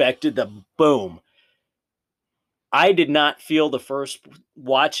expected the boom. I did not feel the first,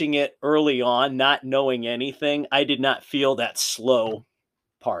 watching it early on, not knowing anything, I did not feel that slow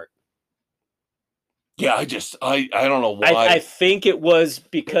part. Yeah, I don't know why. I think it was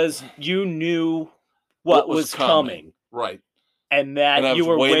because you knew what was coming. Right. And that you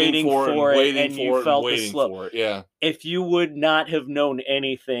were waiting for it and you felt the slow. Yeah. If you would not have known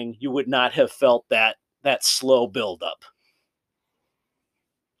anything, you would not have felt that slow buildup.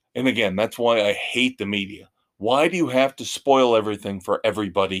 And again, that's why I hate the media. Why do you have to spoil everything for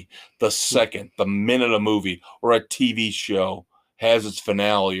everybody the minute a movie or a TV show has its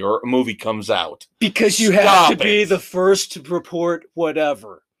finale or a movie comes out? Because you have to be the first to report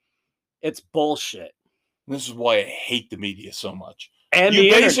whatever. It's bullshit. This is why I hate the media so much. And you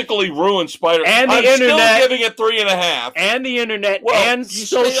basically ruined Spider-Man. And the internet. I'm still giving it 3.5. And the internet and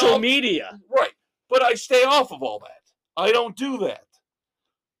social media. Right. But I stay off of all that. I don't do that.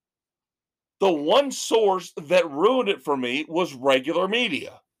 The one source that ruined it for me was regular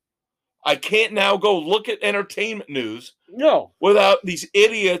media. I can't now go look at entertainment news without these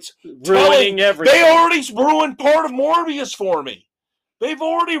idiots ruining everything. They already ruined part of Morbius for me. They've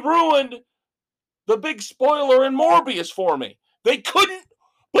already ruined the big spoiler in Morbius for me. They couldn't,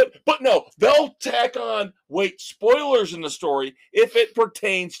 but no, they'll tack on, spoilers in the story if it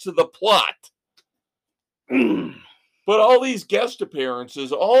pertains to the plot. But all these guest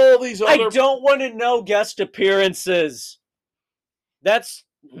appearances, all these other... I don't want to know guest appearances.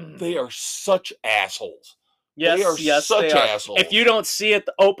 They are such assholes. Yes, they are such assholes. If you don't see it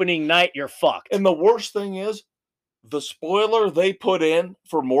the opening night, you're fucked. And the worst thing is, the spoiler they put in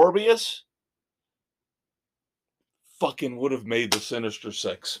for Morbius fucking would have made the Sinister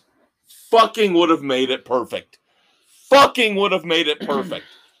Six. Fucking would have made it perfect. Fucking would have made it perfect.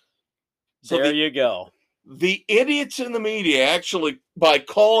 So there you go. The idiots in the media actually, by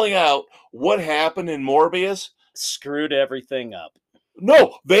calling out what happened in Morbius, screwed everything up.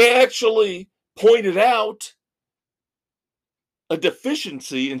 No, they actually pointed out a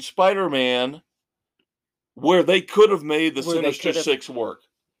deficiency in Spider-Man where they could have made the Sinister Six work.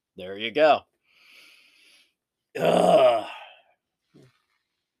 There you go. Ugh.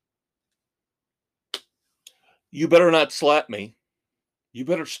 You better not slap me. You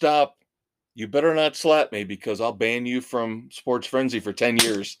better stop. You better not slap me because I'll ban you from Sports Frenzy for 10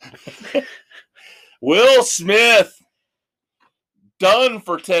 years. Will Smith, done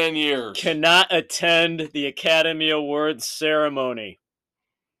for 10 years. Cannot attend the Academy Awards ceremony.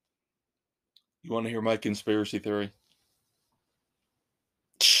 You want to hear my conspiracy theory?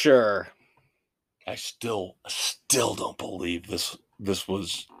 Sure. I still don't believe this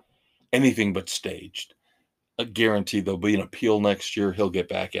was anything but staged. I guarantee there'll be an appeal next year. He'll get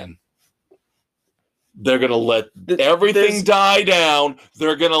back in. They're going to let everything die down.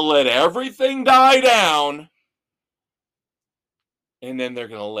 They're going to let everything die down. And then they're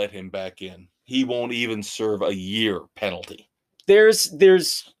going to let him back in. He won't even serve a year penalty. This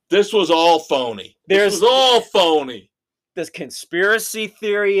was all phony. This was all phony. This conspiracy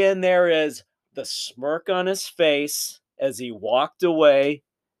theory in there is the smirk on his face as he walked away,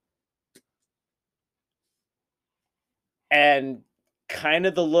 and kind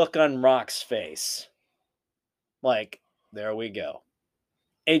of the look on Rock's face. Like, there we go.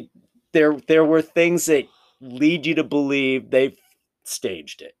 There were things that lead you to believe they've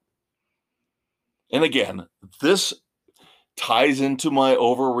staged it. And again, this ties into my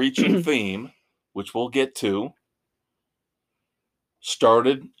overreaching theme, which we'll get to.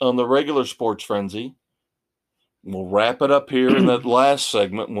 Started on the regular Sports Frenzy. We'll wrap it up here in that last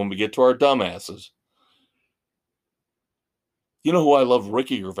segment when we get to our dumbasses. You know who I love?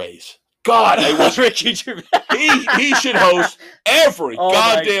 Ricky Gervais. God, I wish Ricky Gervais. he should host every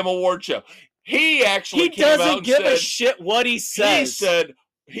goddamn award show. He actually came out and doesn't give said, a shit what he says. He said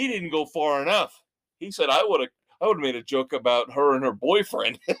he didn't go far enough. He said I would have made a joke about her and her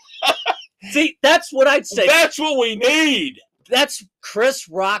boyfriend. See, that's what I'd say. That's what we need. That's Chris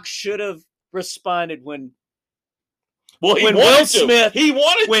Rock should have responded when. Well, when Will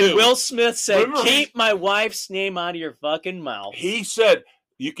Smith said, Remember, "Keep my wife's name out of your fucking mouth." He said,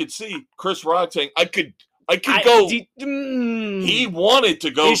 you could see Chris Rock saying, I could go. He wanted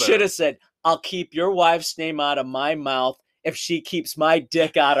to go. He should have said, "I'll keep your wife's name out of my mouth if she keeps my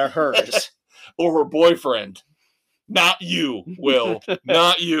dick out of hers." Or her boyfriend. Not you, Will.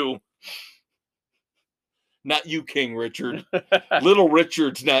 Not you. Not you, King Richard. Little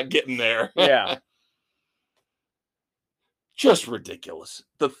Richard's not getting there. Yeah. Just ridiculous.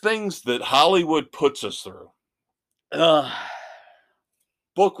 The things that Hollywood puts us through.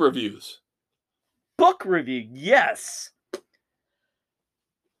 Book reviews. Book review, yes.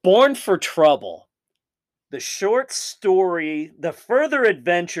 Born for Trouble. The short story, The Further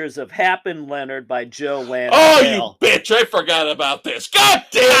Adventures of Hap and Leonard by Joe Lansdale. Oh, you bitch. I forgot about this. God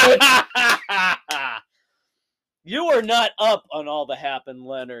damn it. You are not up on all the Hap and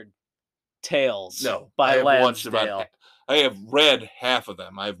Leonard tales. No, by Lansdale. I have read half of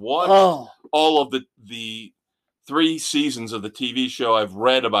them. I've watched all of the 3 seasons of the TV show. I've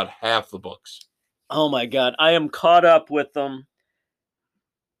read about half the books. Oh my God. I am caught up with them.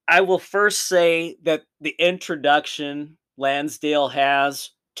 I will first say that the introduction Lansdale has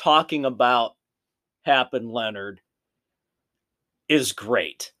talking about Hap and Leonard is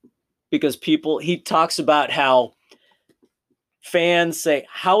great. Because he talks about how fans say,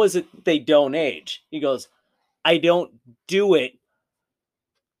 how is it they don't age? He goes, I don't do it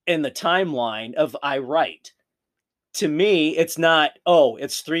in the timeline of I write. To me, it's not,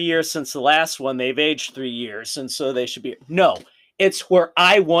 it's 3 years since the last one. They've aged 3 years, and so they should be. No, it's where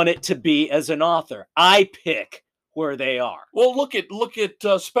I want it to be as an author. I pick where they are. Well, look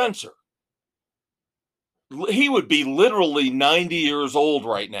at Spencer. He would be literally 90 years old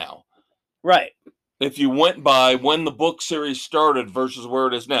right now. Right. If you went by when the book series started versus where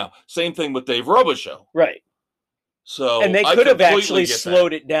it is now. Same thing with Dave Robichaux. Right. So, and they could have actually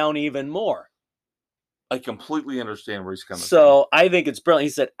slowed it down even more. I completely understand where he's coming from. So I think it's brilliant. He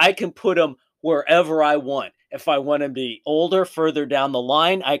said, I can put him wherever I want. If I want him to be older, further down the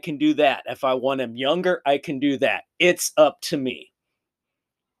line, I can do that. If I want him younger, I can do that. It's up to me.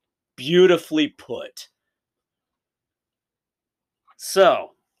 Beautifully put.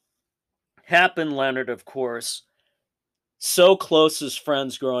 So, Hap and Leonard, of course, so close as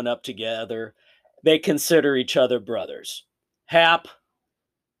friends growing up together, they consider each other brothers. Hap,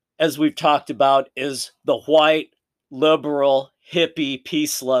 as we've talked about, is the white, liberal, hippie,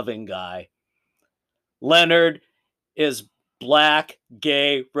 peace-loving guy. Leonard is black,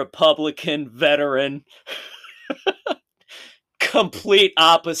 gay, Republican, veteran. Complete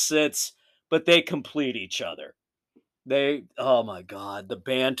opposites, but they complete each other. Oh my God, the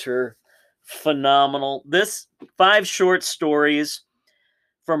banter, phenomenal. This 5 short stories,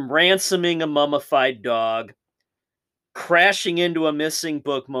 from ransoming a mummified dog, crashing into a missing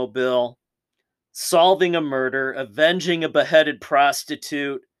bookmobile, solving a murder, avenging a beheaded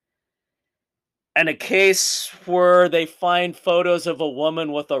prostitute, and a case where they find photos of a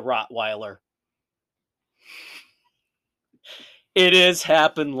woman with a Rottweiler. It is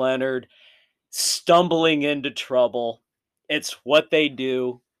Hap and Leonard stumbling into trouble. It's what they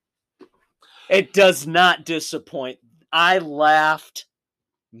do. It does not disappoint. I laughed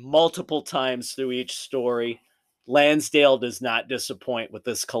multiple times through each story. Lansdale does not disappoint with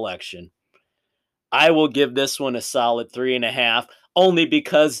this collection. I will give this one a solid 3.5, only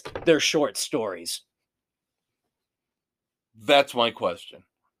because they're short stories. That's my question.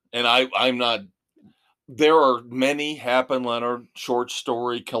 And I'm not... There are many Hap and Leonard short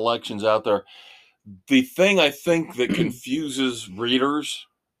story collections out there. The thing I think that confuses readers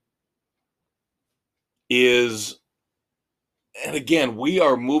is, and again, we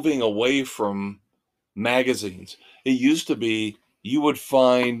are moving away from magazines. It used to be you would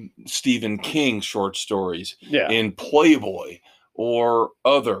find Stephen King short stories in Playboy or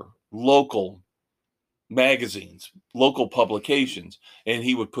other local magazines, local publications, and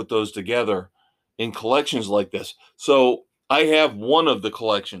he would put those together in collections like this. So I have one of the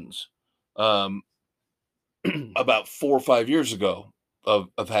collections about 4 or 5 years ago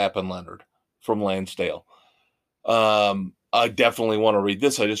of Hap and Leonard from Lansdale. I definitely want to read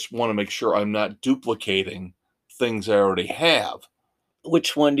this. I just want to make sure I'm not duplicating things I already have.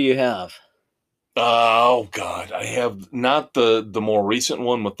 Which one do you have? Oh God, I have not the more recent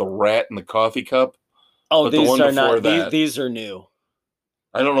one with the rat and the coffee cup. Oh, these the one are not. These are new.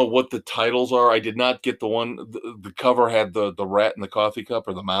 I don't know what the titles are. I did not get the one. The cover had the rat in the coffee cup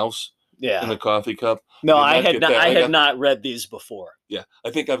or the mouse in the coffee cup. No, I had not read these before. Yeah,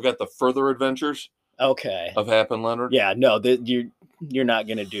 I think I've got the Further Adventures. Okay. Of Hap and Leonard. Yeah, no, you're not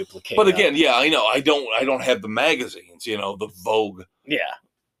going to duplicate. But again, yeah, I know. I don't have the magazines. The Vogue. Yeah.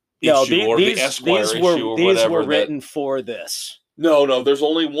 No, the Esquire issue or these whatever. Were written for this. No, there's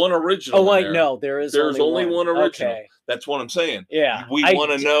only one original. Oh wait, no, there's only one original. Okay. That's what I'm saying. Yeah, we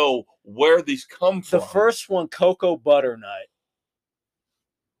want to know where these come from. The first one, Cocoa Butternut.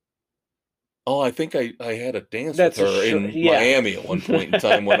 Oh, I think I had a dance with her in Miami at one point in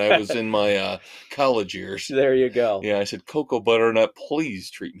time when I was in my college years. There you go. Yeah, I said, Cocoa Butternut,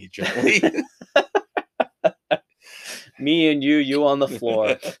 please treat me gently. Me and you on the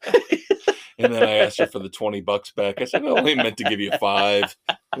floor. And then I asked her for the $20 back. I said, I only meant to give you $5.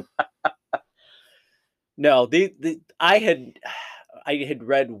 No, I had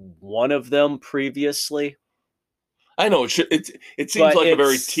read one of them previously. I know it seems like a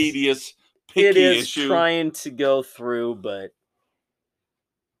very tedious, picky issue. It is trying to go through, but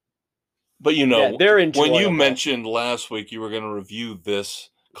they're enjoyable. When you mentioned last week you were going to review this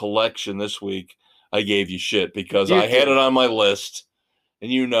collection this week, I gave you shit because I had it on my list,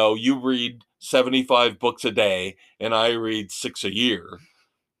 and you read 75 books a day, and I read 6 a year.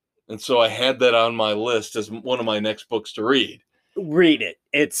 And so I had that on my list as one of my next books to read. Read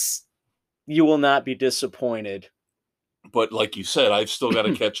it. You will not be disappointed. But like you said, I've still got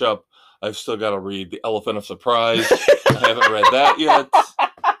to catch up. I've still got to read The Elephant of Surprise. I haven't read that yet.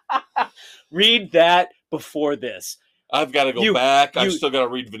 Read that before this. I've got to go back. I've still got to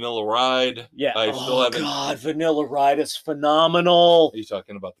read Vanilla Ride. Yeah. I still haven't. God, Vanilla Ride is phenomenal. Are you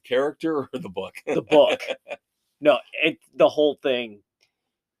talking about the character or the book? The book. No, the whole thing.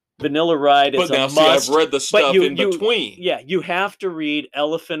 Vanilla Ride is a must. I've read the stuff in between. Yeah, you have to read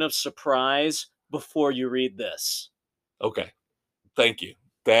Elephant of Surprise before you read this. Okay. Thank you.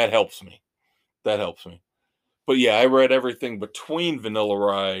 That helps me. But yeah, I read everything between Vanilla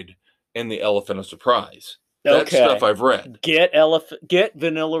Ride and the Elephant of Surprise. That stuff I've read. Get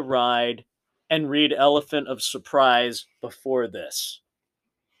Vanilla Ride and read Elephant of Surprise before this.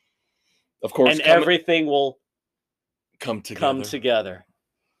 Of course. And everything will come together.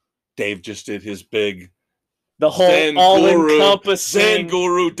 Dave just did his big the whole all-encompassing Zen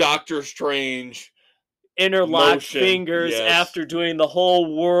Guru Doctor Strange interlocked fingers after doing the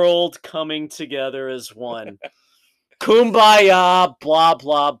whole world coming together as one. Kumbaya, blah,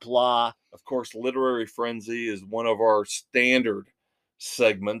 blah, blah. Of course, Literary Frenzy is one of our standard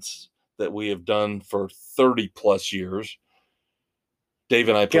segments that we have done for 30 plus years. Dave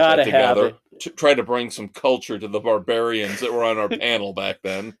and I put that together to try to bring some culture to the barbarians that were on our panel back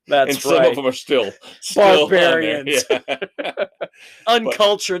then. That's and some of them are still barbarians.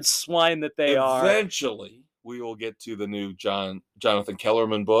 Uncultured swine that they are. Eventually, we will get to the new Jonathan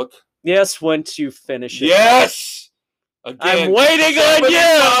Kellerman book. Yes, once you finish it. Yes! Again, I'm waiting on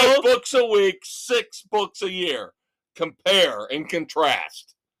you! 5 books a week, 6 books a year. Compare and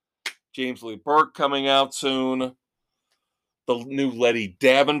contrast. James Lee Burke coming out soon. The new Letty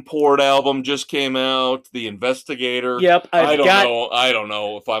Davenport album just came out. The Investigator. Yep, I don't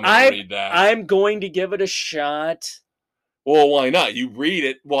know if I'm going to read that. I'm going to give it a shot. Well, why not? You read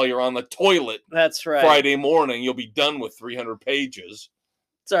it while you're on the toilet. That's right. Friday morning, you'll be done with 300 pages.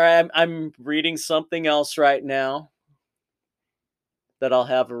 It's all right. I'm reading something else right now that I'll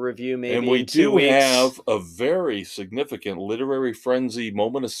have a review maybe and we in 2 weeks. Have a very significant Literary Frenzy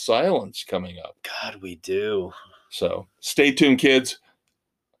moment of silence coming up. God, we do. So stay tuned, kids.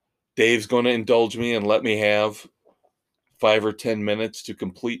 Dave's going to indulge me and let me have 5 or 10 minutes to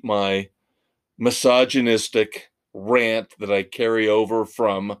complete my misogynistic rant that I carry over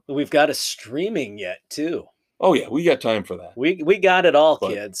from. We've got a streaming yet, too. Oh, yeah. We got time for that. We got it all,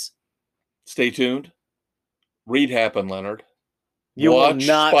 kids. Stay tuned. Read Hap and Leonard. You Watch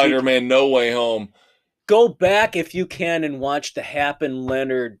Spider-Man No Way Home. Go back if you can and watch the Hap and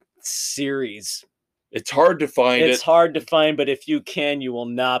Leonard series. It's hard to find It's hard to find, but if you can, you will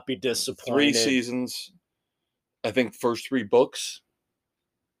not be 3 disappointed. seasons. I think first 3 books,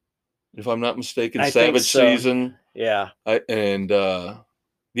 if I'm not mistaken. I think Savage so. season. Yeah.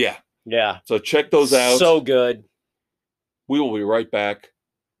 Yeah. Yeah. So check those out. So good. We will be right back.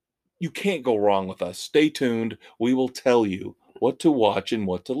 You can't go wrong with us. Stay tuned. We will tell you what to watch and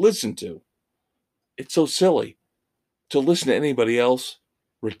what to listen to. It's so silly. To listen to anybody else,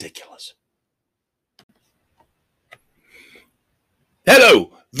 ridiculous.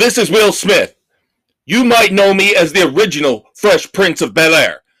 Hello, this is Will Smith. You might know me as the original Fresh Prince of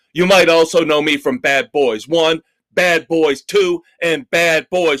Bel-Air. You might also know me from Bad Boys 1, Bad Boys 2, and Bad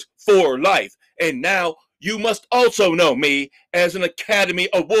Boys for Life. And now you must also know me as an Academy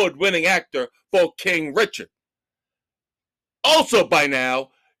Award-winning actor for King Richard. Also by now,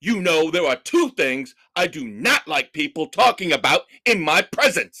 you know there are 2 things I do not like people talking about in my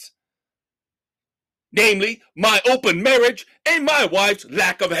presence. Namely, my open marriage and my wife's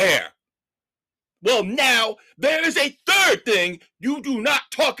lack of hair. Well, now there is a 3rd thing you do not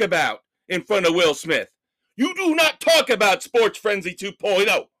talk about in front of Will Smith. You do not talk about Sports Frenzy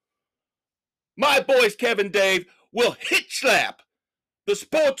 2.0. My boys Kevin Dave will hit slap the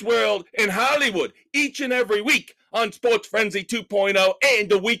sports world in Hollywood each and every week on Sports Frenzy 2.0 and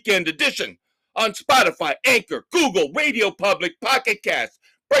the Weekend Edition on Spotify, Anchor, Google, Radio Public, Pocket Cast,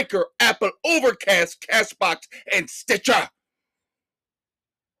 Breaker, Apple, Overcast, Castbox, and Stitcher.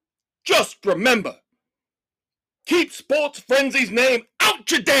 Just remember, keep Sports Frenzy's name out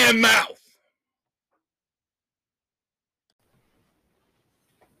your damn mouth.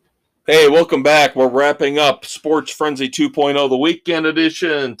 Hey, welcome back. We're wrapping up Sports Frenzy 2.0, the Weekend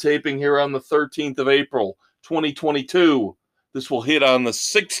Edition, taping here on the 13th of April, 2022. This will hit on the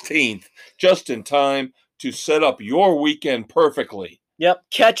 16th, just in time to set up your weekend perfectly. Yep,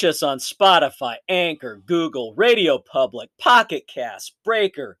 catch us on Spotify, Anchor, Google, Radio Public, Pocket Cast,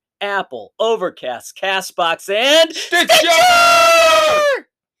 Breaker, Apple, Overcast, Castbox, and Stitcher!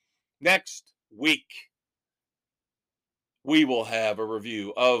 Next week, we will have a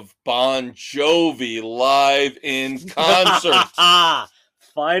review of Bon Jovi live in concert.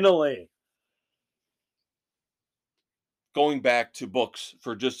 Finally. Going back to books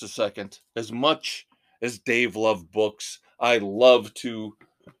for just a second, as much as Dave loved books, I love to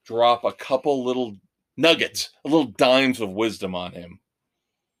drop a couple little nuggets, a little dimes of wisdom on him.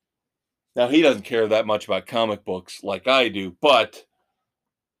 Now, he doesn't care that much about comic books like I do, but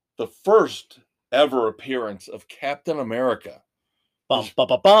the first ever appearance of Captain America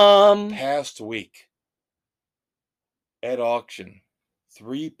past week at auction,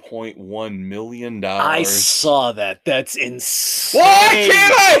 $3.1 million. I saw that. That's insane. Why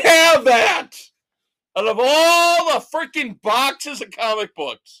can't I have that? Out of all the freaking boxes of comic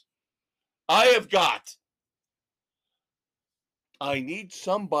books I have got, I need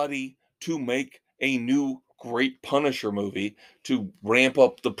somebody to make a new great Punisher movie to ramp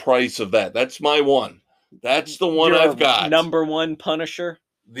up the price of that. That's my one. That's the one I've got. Number 1 Punisher?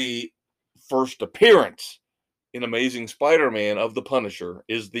 The first appearance in Amazing Spider-Man of the Punisher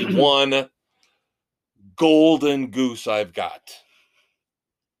is the one golden goose I've got.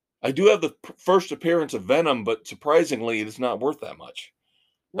 I do have the first appearance of Venom, but surprisingly, it's not worth that much.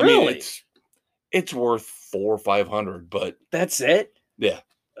 Really? I mean, it's worth $400 or $500, but that's it. Yeah.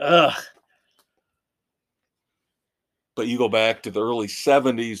 Ugh. But you go back to the early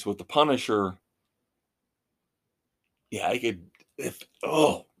 70s with the Punisher. Yeah, I could.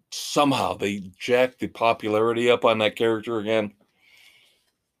 Somehow they jacked the popularity up on that character again.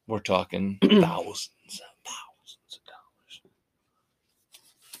 We're talking thousands and thousands of dollars.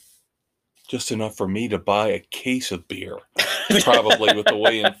 Just enough for me to buy a case of beer, probably, with the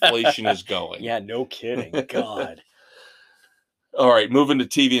way inflation is going. Yeah, no kidding. God. All right, moving to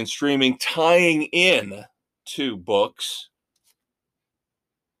TV and streaming, tying in to books.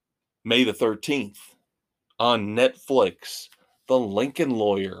 May the 13th on Netflix, The Lincoln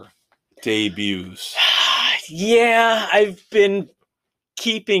Lawyer debuts. Yeah, I've been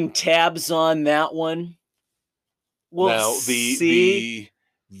keeping tabs on that one. We'll now, the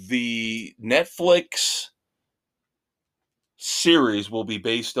Netflix series will be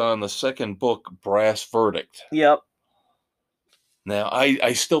based on the second book, Brass Verdict. Yep. Now,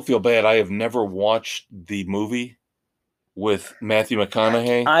 I still feel bad. I have never watched the movie with Matthew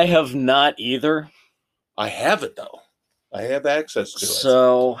McConaughey. I have not either. I have it, though. I have access to it.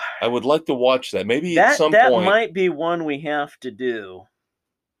 So I would like to watch that. Maybe at some point. That might be one we have to do.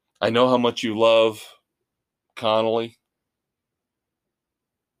 I know how much you love Connolly.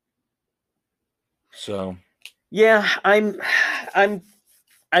 So yeah, I'm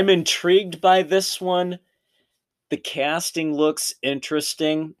intrigued by this one. The casting looks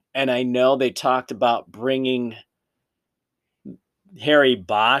interesting, and I know they talked about bringing Harry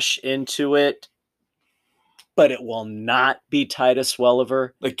Bosch into it, but it will not be Titus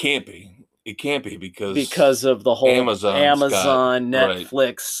Welliver it can't be. It can't be because of the whole Amazon right.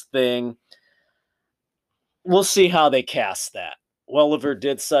 Netflix thing. We'll see how they cast that. Welliver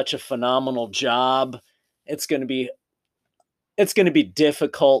did such a phenomenal job. It's going to be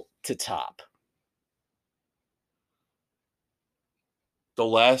difficult to top. The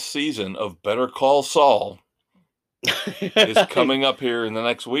last season of Better Call Saul is coming up here in the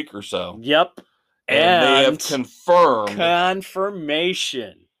next week or so. Yep. And they have confirmed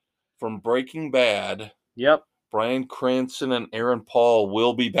confirmation from Breaking Bad. Yep. Bryan Cranston and Aaron Paul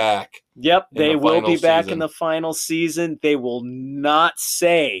will be back. Yep, they will be back in the final season. They will not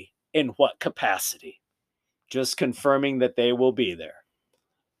say in what capacity. Just confirming that they will be there.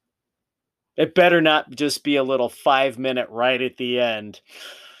 It better not just be a little 5-minute right at the end.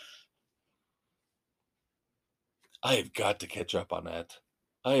 I have got to catch up on that.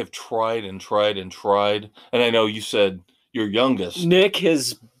 I have tried and tried and tried. And I know you said your youngest. Nick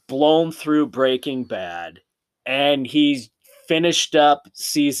has blown through Breaking Bad. And he's finished up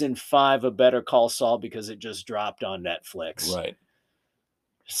season 5 of Better Call Saul because it just dropped on Netflix. Right.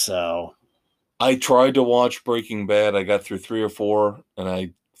 So I tried to watch Breaking Bad. I got through 3 or 4 and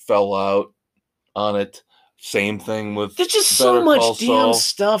I fell out on it. Same thing with there's just so much damn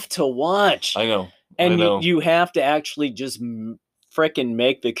stuff to watch. I know. And you have to actually just frickin'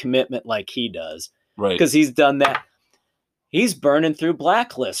 make the commitment like he does. Right. Because he's done that. He's burning through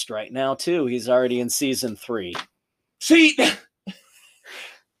Blacklist right now, too. He's already in season 3. See,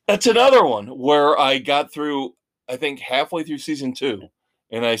 that's another one where I got through, I think, halfway through season 2.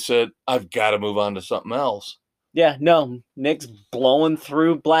 And I said, I've got to move on to something else. Yeah, no. Nick's blowing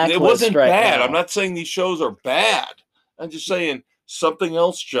through Blacklist It wasn't right bad. now. I'm not saying these shows are bad. I'm just saying something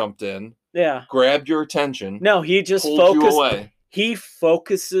else jumped in. Yeah. Grabbed your attention. No, he just pulled you away. He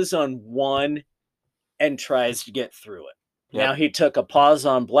focuses on one and tries to get through it. Yep. Now he took a pause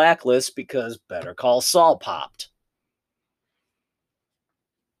on Blacklist because Better Call Saul popped.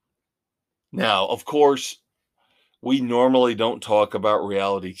 Now, of course, we normally don't talk about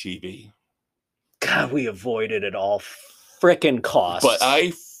reality TV. God, we avoid it at all frickin' costs. But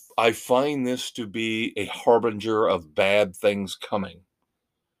I find this to be a harbinger of bad things coming.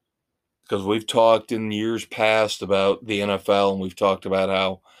 Because we've talked in years past about the NFL, and we've talked about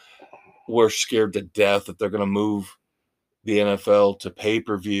how we're scared to death that they're going to move the NFL to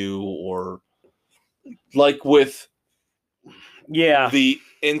pay-per-view, or like with the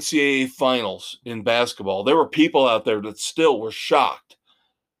NCAA finals in basketball. There were people out there that still were shocked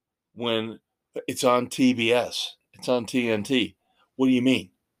when it's on TBS. It's on TNT. What do you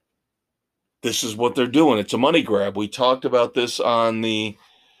mean? This is what they're doing. It's a money grab. We talked about this on the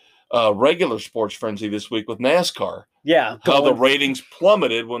regular Sports Frenzy this week with NASCAR. Yeah. How the ratings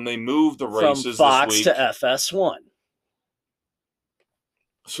plummeted when they moved the races from Fox this week to FS1.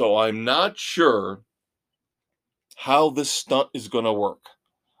 So I'm not sure how this stunt is going to work.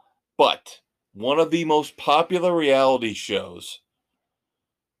 But one of the most popular reality shows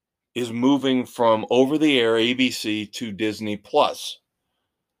is moving from over-the-air ABC to Disney Plus.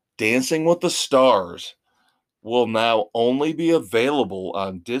 Dancing with the Stars will now only be available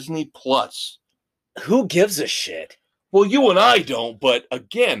on Disney Plus. Who gives a shit? Well, you and I don't, but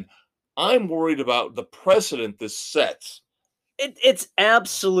again, I'm worried about the precedent this sets. It's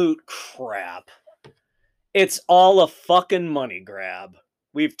absolute crap. It's all a fucking money grab.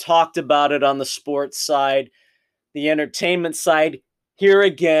 We've talked about it on the sports side, the entertainment side. Here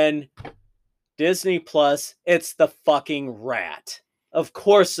again, Disney Plus, it's the fucking rat. Of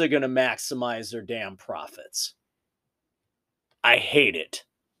course they're going to maximize their damn profits. I hate it.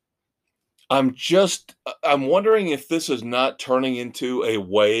 I'm wondering if this is not turning into a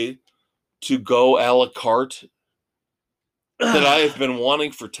way to go a la carte that I have been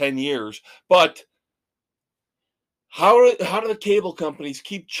wanting for 10 years. But how do the cable companies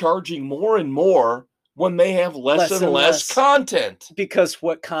keep charging more and more when they have less and less content? Because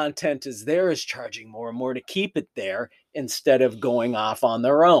what content is there is charging more and more to keep it there instead of going off on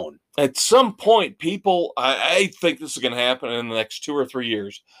their own. At some point, people, I think this is going to happen in the next 2 or 3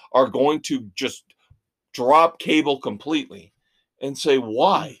 years, are going to just drop cable completely and say,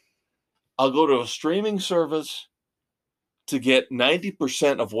 why? I'll go to a streaming service to get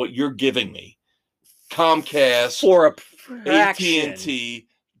 90% of what you're giving me. Comcast, for a fraction. AT&T,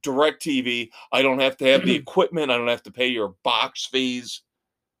 DirecTV. I don't have to have the equipment. I don't have to pay your box fees.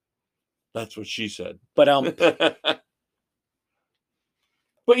 That's what she said. But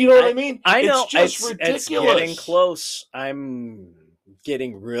but you know what I mean? I know it's just ridiculous. It's getting close. I'm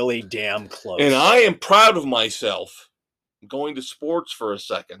getting really damn close. And I am proud of myself. Going to sports for a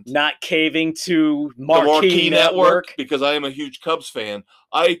second. Not caving to Marquee Network. Because I am a huge Cubs fan.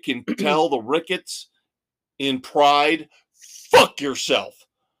 I can tell the Ricketts in pride, fuck yourself.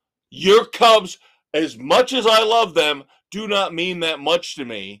 Your Cubs, as much as I love them, do not mean that much to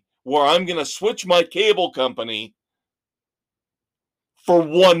me, where I'm going to switch my cable company for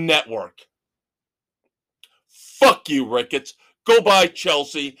one network. Fuck you, Ricketts. Go buy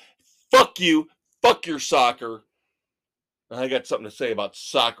Chelsea. Fuck you. Fuck your soccer. I got something to say about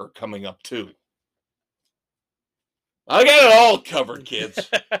soccer coming up, too. I got it all covered, kids.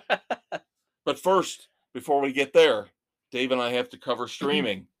 But first, before we get there, Dave and I have to cover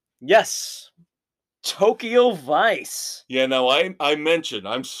streaming. Yes. Tokyo Vice. Yeah, no, I mentioned,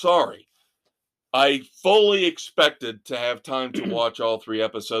 I'm sorry. I fully expected to have time to watch all 3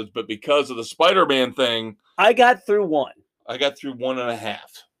 episodes, but because of the Spider-Man thing... I got through 1. I got through 1.5.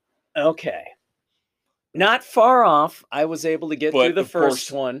 Okay. Not far off. I was able to get through the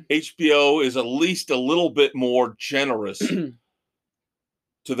first one. HBO is at least a little bit more generous to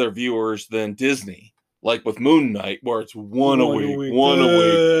their viewers than Disney. Like with Moon Knight, where it's one a week.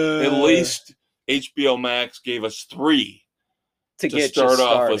 At least HBO Max gave us 3 to start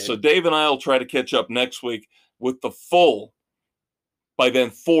off with. So Dave and I will try to catch up next week with the full, by then,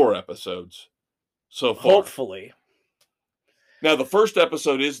 4 episodes so far. Hopefully. Now, the first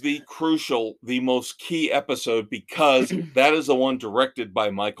episode is the most key episode, because that is the one directed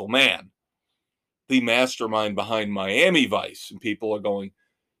by Michael Mann, the mastermind behind Miami Vice. And people are going,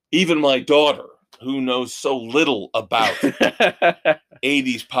 even my daughter, who knows so little about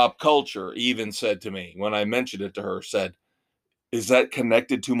 80s pop culture, even said to me, when I mentioned it to her, said, is that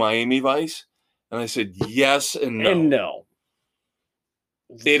connected to Miami Vice? And I said, yes and no. And no.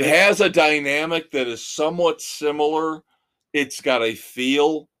 It has a dynamic that is somewhat similar. It's got a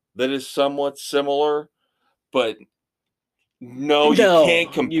feel that is somewhat similar, but no, you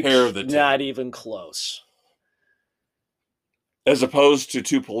can't compare the two. Not even close. As opposed to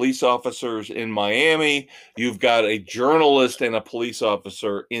 2 police officers in Miami, you've got a journalist and a police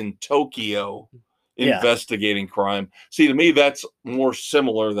officer in Tokyo investigating crime. See, to me, that's more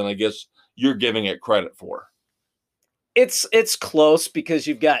similar than I guess you're giving it credit for. It's close because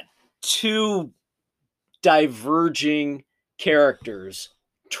you've got 2 diverging characters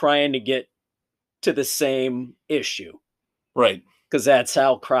trying to get to the same issue. Right. Because that's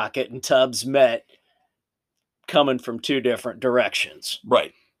how Crockett and Tubbs met, coming from 2 different directions.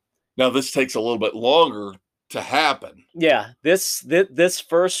 Right. Now, this takes a little bit longer to happen. Yeah. This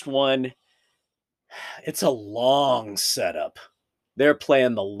first one, it's a long setup. They're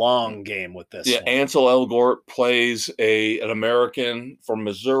playing the long game with this one. Ansel Elgort plays an American from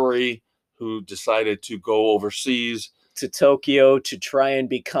Missouri who decided to go overseas to Tokyo to try and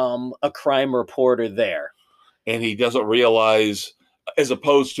become a crime reporter there. And he doesn't realize, as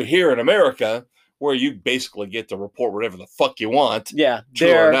opposed to here in America, where you basically get to report whatever the fuck you want. Yeah.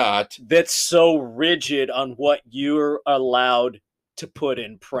 True or not. That's so rigid on what you're allowed to put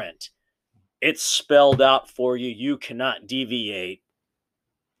in print. It's spelled out for you. You cannot deviate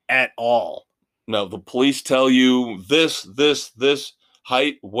at all. No, the police tell you this,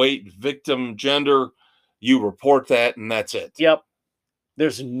 height, weight, victim, gender. You report that, and that's it. Yep.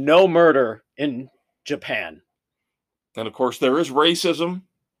 There's no murder in Japan. And, of course, there is racism.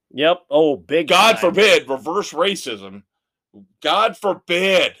 Yep. Oh, big God time. forbid, reverse racism. God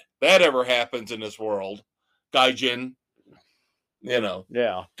forbid that ever happens in this world. Gaijin.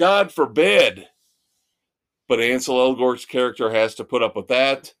 Yeah. God forbid. But Ansel Elgort's character has to put up with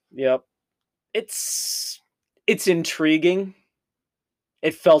that. Yep. It's intriguing.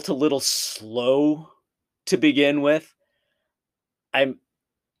 It felt a little slow to begin with. I'm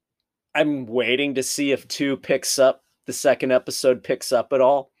waiting to see if the second episode picks up at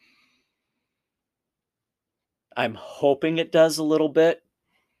all. I'm hoping it does a little bit.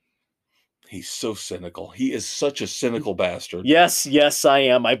 He's so cynical. He is such a cynical bastard. Yes, I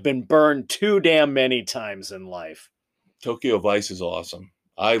am. I've been burned 2 damn many times in life. Tokyo Vice is awesome.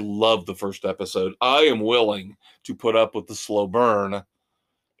 I love the first episode. I am willing to put up with the slow burn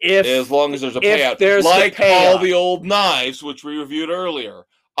as long as there's a payout. Like All the Old Knives, which we reviewed earlier.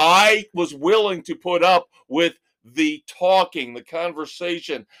 I was willing to put up with the talking, the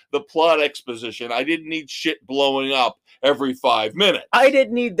conversation, the plot exposition. I didn't need shit blowing up every 5 minutes. I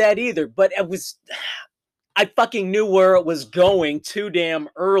didn't need that either, but I fucking knew where it was going too damn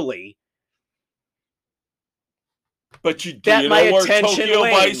early. But do that you my know where attention Tokyo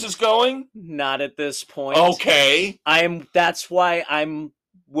waned. Vice is going? Not at this point. Okay. That's why I'm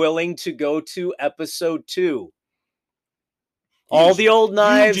willing to go to episode 2. All the old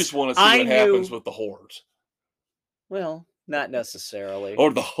knives. You just want to see what happens with the whores. Well, not necessarily.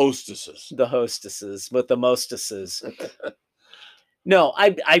 Or the hostesses. The hostesses, but the mostesses. No,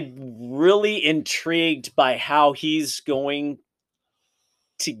 I'm really intrigued by how he's going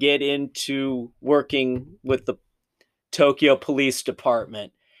to get into working with the Tokyo Police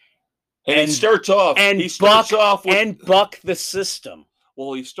Department. And he starts off with buck the system.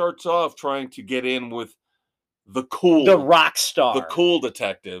 Well, he starts off trying to get in with the rock star, the cool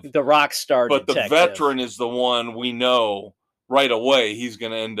detective, the rock star. But detective. The veteran is the one we know right away he's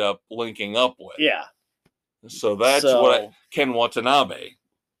going to end up linking up with. Yeah. So that's Ken Watanabe.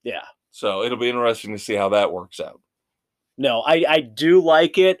 Yeah. So it'll be interesting to see how that works out. No, I do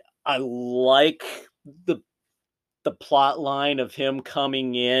like it. I like the plot line of him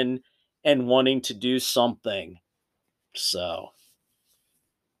coming in and wanting to do something. So,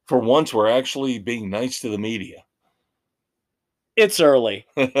 for once, we're actually being nice to the media. It's early.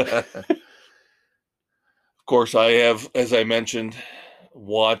 Of course, I have, as I mentioned,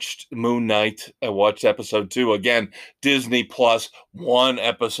 watched Moon Knight. I watched episode 2. Again, Disney Plus, 1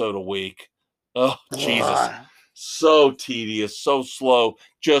 episode a week. Oh, Jesus. So tedious, so slow,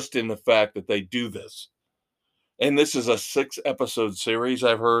 just in the fact that they do this. And this is a 6-episode series,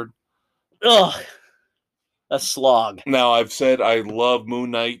 I've heard. Ugh. A slog. Now, I've said I love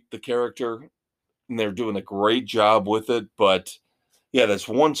Moon Knight, the character, and they're doing a great job with it. But, yeah, this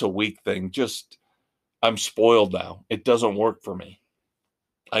once a week thing, I'm spoiled now. It doesn't work for me.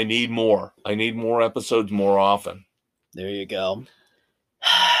 I need more. I need more episodes more often. There you go.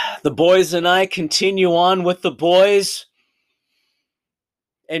 The boys and I continue on with the boys.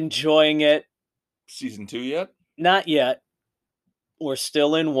 Enjoying it. Season 2 yet? Not yet. We're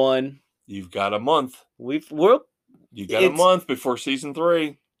still in 1. You've got a month. You got a month before season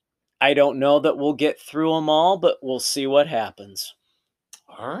 3. I don't know that we'll get through them all, but we'll see what happens.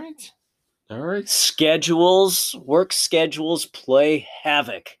 All right. Work schedules play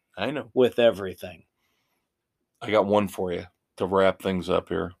havoc. I know. With everything. I got one for you to wrap things up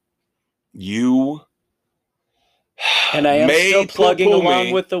here. You and I am still plugging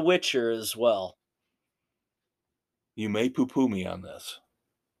along with The Witcher as well. You may poo-poo me on this.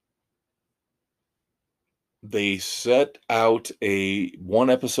 They set out a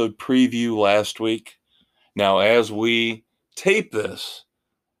 1-episode preview last week. Now, as we tape this,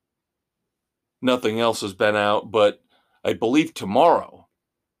 nothing else has been out, but I believe tomorrow,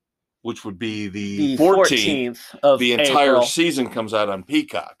 which would be the 14th of the entire April. Season comes out on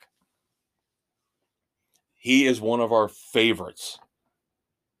Peacock. He is one of our favorites.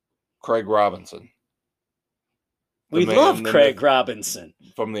 Craig Robinson. We love Craig Robinson.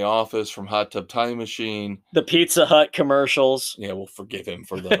 From The Office, from Hot Tub Time Machine. The Pizza Hut commercials. Yeah, we'll forgive him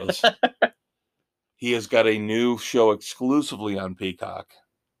for those. He has got a new show exclusively on Peacock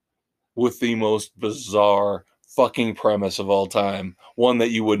with the most bizarre fucking premise of all time. One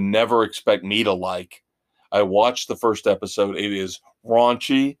that you would never expect me to like. I watched the first episode. It is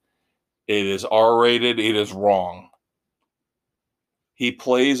raunchy. It is R-rated. It is wrong. He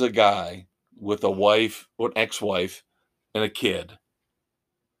plays a guy with a wife, or an ex-wife, and a kid.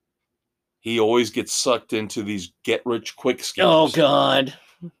 He always gets sucked into these get-rich-quick schemes. Oh, God.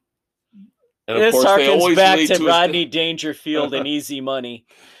 And this harkens back to Rodney Dangerfield and Easy Money.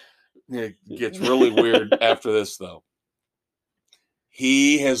 It gets really weird after this, though.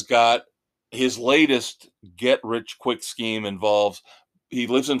 He has got his latest get-rich-quick scheme involves, he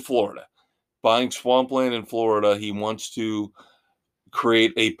lives in Florida. Buying swampland in Florida, he wants to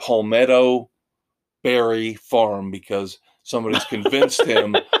create a palmetto berry farm because somebody's convinced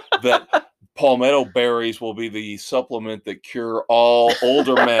him that palmetto berries will be the supplement that cure all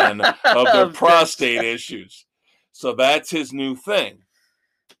older men of their prostate issues. So that's his new thing.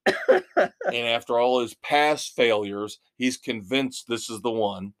 And after all his past failures, he's convinced this is the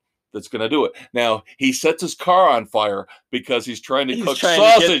one that's going to do it. Now, he sets his car on fire because he's trying to cook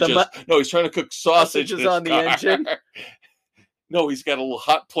sausages. No, he's trying to cook sausages on the engine. No, he's got a little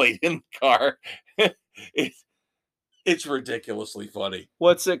hot plate in the car. It's ridiculously funny.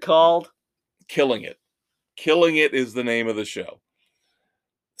 What's it called? Killing It. Killing It is the name of the show.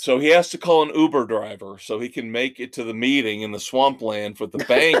 So he has to call an Uber driver so he can make it to the meeting in the swampland with the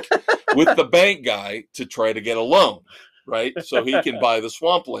bank, with the bank guy to try to get a loan, right? So he can buy the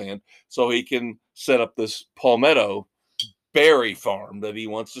swampland so he can set up this palmetto berry farm that he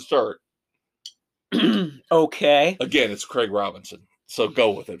wants to start. Okay. Again, it's Craig Robinson. So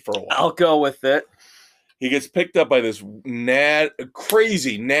go with it for a while. I'll go with it. He gets picked up by this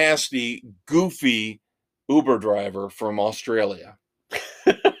crazy, nasty, goofy Uber driver from Australia.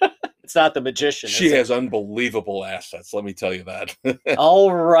 It's not the magician. She has unbelievable assets, let me tell you that.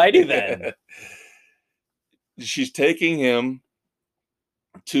 All righty then. She's taking him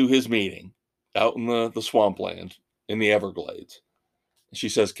to his meeting out in the swampland in the Everglades. She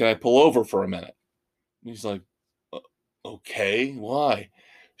says, "Can I pull over for a minute?" And he's like, "Okay, why?"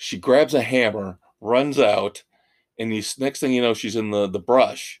 She grabs a hammer, runs out, and next thing you know, she's in the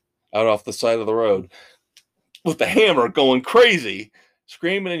brush out off the side of the road with the hammer going crazy,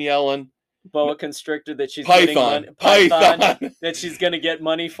 screaming and yelling. Boa constrictor that she's Python. getting money. Python that she's going to get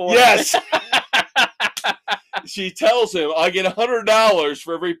money for. Yes. She tells him, "I get $100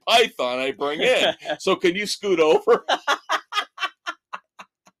 for every python I bring in. So can you scoot over?"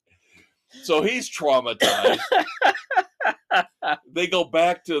 So he's traumatized. They go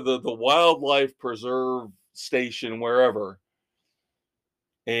back to the wildlife preserve station, wherever.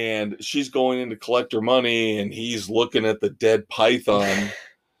 And she's going in to collect her money, and he's looking at the dead python.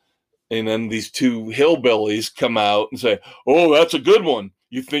 And then these two hillbillies come out and say, "Oh, that's a good one.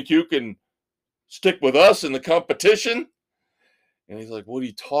 You think you can stick with us in the competition?" And he's like, "What are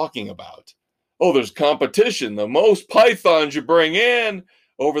you talking about?" "Oh, there's competition. The most pythons you bring in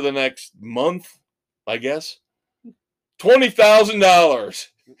over the next month, I guess, $20,000."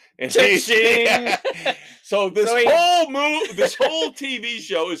 And Cha-ching! So this whole TV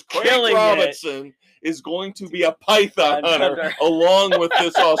show is Craig Robinson is going to be a python hunter along with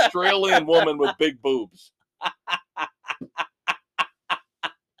this Australian woman with big boobs.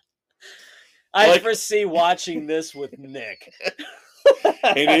 I foresee watching this with Nick.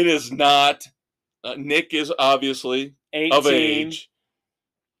 And it is not. Nick is obviously 18. Of age.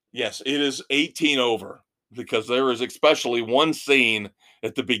 Yes, it is 18 over, because there is especially one scene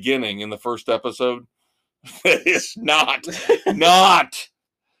at the beginning in the first episode that is not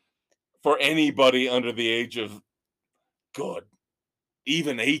for anybody under the age of, good,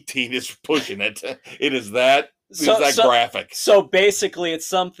 even 18 is pushing it. It is that graphic. So basically, it's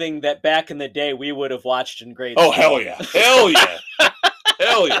something that back in the day we would have watched in grade school. Oh, hell yeah. Hell yeah.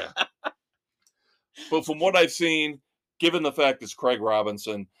 Hell yeah. But from what I've seen, given the fact it's Craig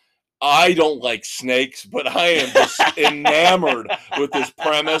Robinson, I don't like snakes, but I am just enamored with this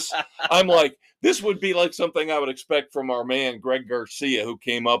premise. I'm like, this would be like something I would expect from our man, Greg Garcia, who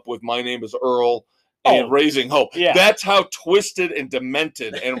came up with My Name is Earl and Raising Hope. Yeah. That's how twisted and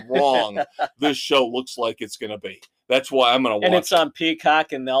demented and wrong this show looks like it's going to be. That's why I'm going to watch it. And it's on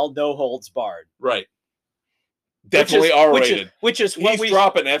Peacock and all no holds barred. Right. Definitely R-rated. Which is what he's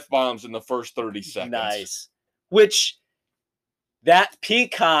dropping F-bombs in the first 30 seconds. Nice. Which that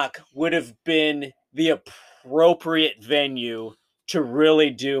Peacock would have been the appropriate venue to really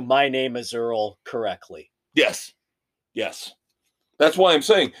do My Name is Earl correctly. Yes. Yes. That's why I'm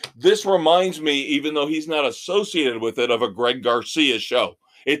saying this reminds me, even though he's not associated with it, of a Greg Garcia show.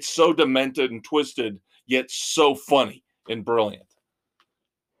 It's so demented and twisted, yet so funny and brilliant.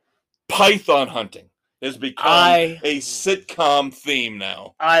 Python hunting has become a sitcom theme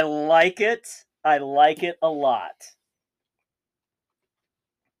now. I like it. I like it a lot.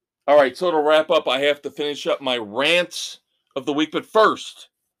 All right, so to wrap up, I have to finish up my rants of the week. But first,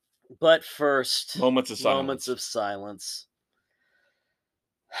 moments of silence.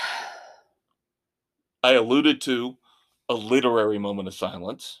 I alluded to a literary moment of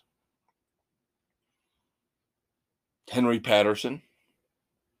silence. Henry Patterson,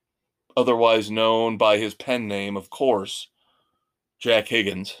 otherwise known by his pen name, of course, Jack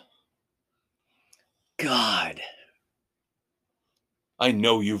Higgins. God. I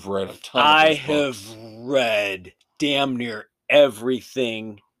know you've read a ton of his books. I have read damn near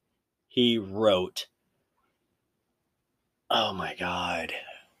everything he wrote. Oh my God.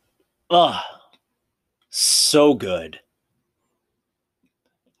 So good.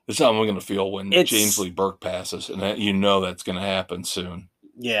 This is how I'm going to feel when James Lee Burke passes, and that's going to happen soon.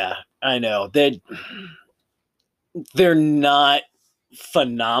 Yeah, I know. They're not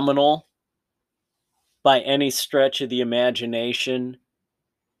phenomenal by any stretch of the imagination,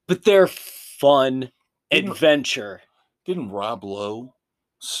 but they're fun adventure. Didn't Rob Lowe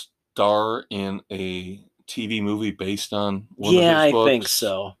star in a TV movie based on one of his books? Yeah, I think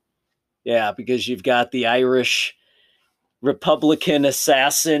so. Yeah, because you've got the Irish Republican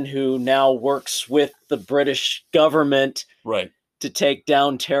assassin who now works with the British government to take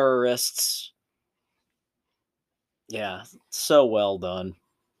down terrorists. Yeah, so well done.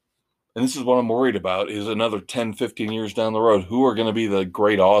 And this is what I'm worried about, is another 10, 15 years down the road, who are going to be the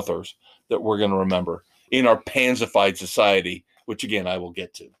great authors that we're going to remember in our pansified society, which, again, I will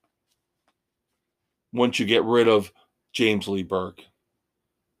get to. once you get rid of James Lee Burke,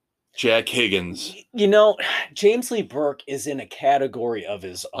 Jack Higgins. You know, James Lee Burke is in a category of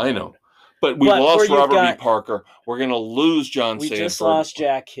his own. I know. But we lost where Robert B. Parker. We're going to lose John We Sanford. just lost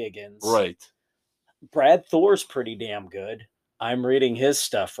Jack Higgins. Right. Brad Thor's pretty damn good. I'm reading his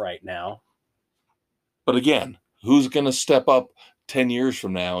stuff right now. But again, who's going to step up 10 years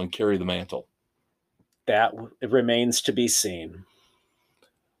from now and carry the mantle? That remains to be seen.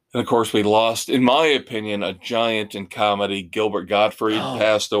 And of course, we lost, in my opinion, a giant in comedy. Gilbert Gottfried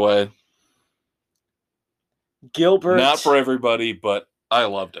passed away. Gilbert. Not for everybody, but I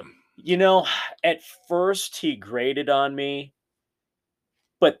loved him. You know, at first he grated on me,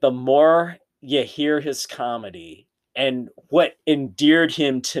 but the more you hear his comedy, and what endeared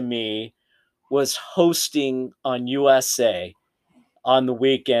him to me was hosting on USA on the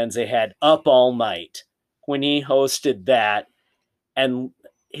weekends. They had Up All Night when he hosted that, and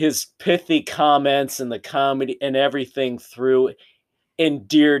his pithy comments and the comedy and everything through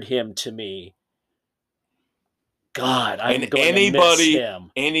endeared him to me. God, I'm going to miss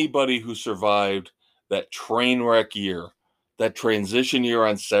him. Anybody who survived that train wreck year, that transition year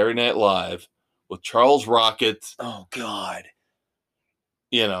on Saturday Night Live with Charles Rocket. Oh, God.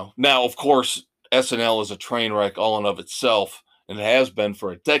 You know, now, of course, SNL is a train wreck all in of itself, and it has been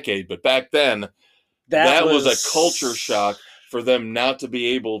for a decade. But back then, that was a culture shock for them not to be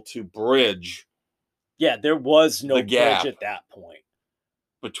able to bridge. Yeah, there was no bridge at that point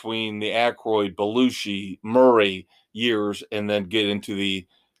between the Aykroyd, Belushi, Murray years, and then get into the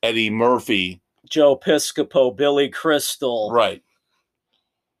Eddie Murphy, Joe Piscopo, Billy Crystal. Right.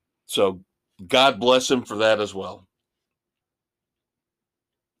 So God bless him for that as well.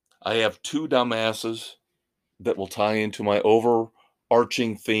 I have two dumbasses that will tie into my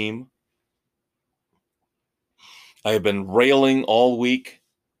overarching theme. I have been railing all week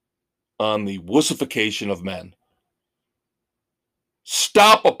on the wussification of men.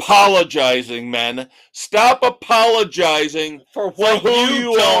 Stop apologizing, men. Stop apologizing for what who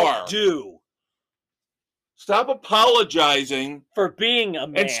you are. Do. Stop apologizing for being a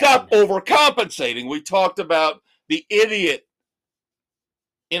man. And stop overcompensating. We talked about the idiot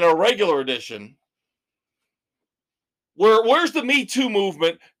in a regular edition. Where's the Me Too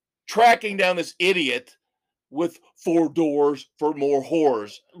movement tracking down this idiot with 4 doors for more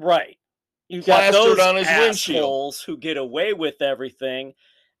whores? Right. You've got those on his assholes who get away with everything,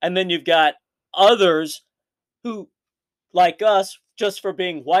 and then you've got others who, like us, just for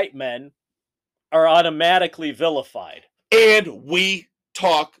being white men, are automatically vilified. And we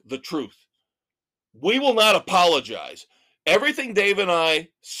talk the truth. We will not apologize. Everything Dave and I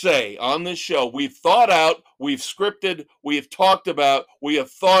say on this show, we've thought out, we've scripted, we have talked about, we have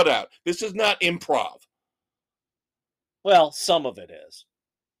thought out. This is not improv. Well, some of it is.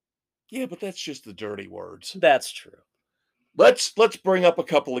 Yeah, but that's just the dirty words. That's true. Let's bring up a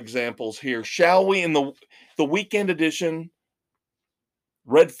couple examples here, shall we? In the weekend edition,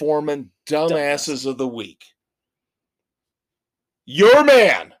 Red Foreman, Dumbasses of the Week. Your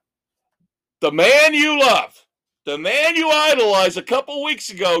man, the man you love, the man you idolized a couple weeks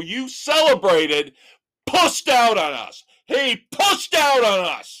ago, you celebrated, pussed out on us. He pussed out on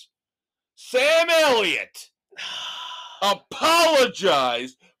us. Sam Elliott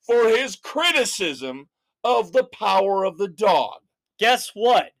apologized for his criticism of The Power of the Dog. Guess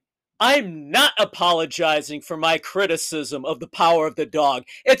what? I'm not apologizing for my criticism of The Power of the Dog.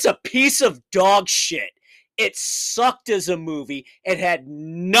 It's a piece of dog shit. It sucked as a movie. It had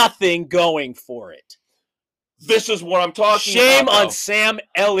nothing going for it. This is what I'm talking about. Shame on Sam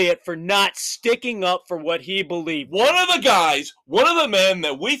Elliott for not sticking up for what he believed. One of the guys, one of the men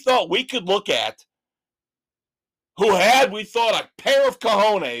that we thought we could look at, who had, we thought, a pair of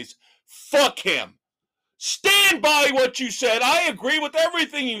cojones, fuck him. Stand by what you said. I agree with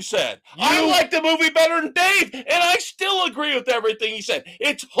everything you said. I like the movie better than Dave, and I still agree with everything he said.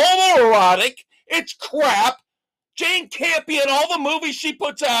 It's homoerotic. It's crap. Jane Campion, all the movies she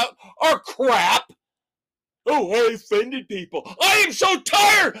puts out are crap. Oh, I offended people. I am so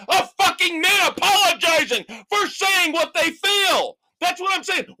tired of fucking men apologizing for saying what they feel. That's what I'm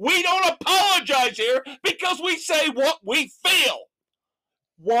saying. We don't apologize here because we say what we feel.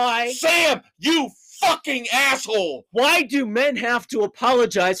 Why? Sam, you fucking asshole. Why do men have to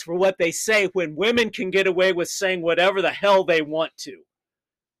apologize for what they say when women can get away with saying whatever the hell they want to?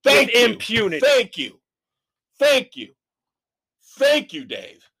 Thank you. Impunity. Thank you. Thank you. Thank you,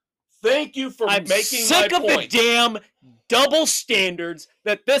 Dave. Thank you for making my point. I'm sick of the damn double standards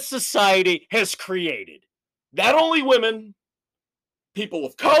that this society has created. Not only women, people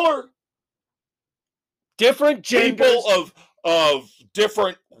of color, different genders, people of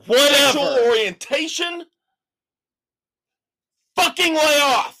different sexual orientation, fucking lay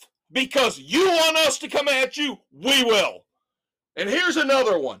off. Because you want us to come at you, we will. And here's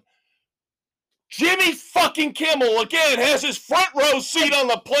another one. Jimmy fucking Kimmel, again, has his front row seat on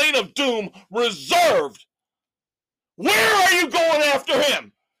the plane of doom reserved. Where are you going after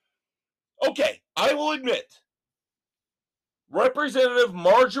him? Okay, I will admit, Representative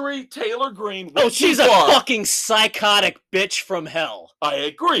Marjorie Taylor Greene went she's too far. A fucking psychotic bitch from hell. I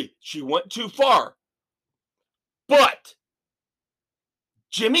agree. She went too far. But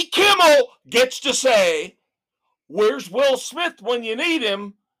Jimmy Kimmel gets to say, where's Will Smith when you need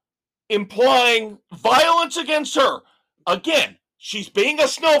him? Implying violence against her. Again, she's being a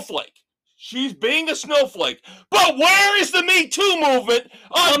snowflake. She's being a snowflake. But where is the Me Too movement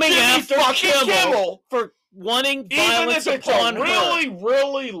on coming Jimmy after fucking Kimmel for wanting even violence if it's upon a really, her?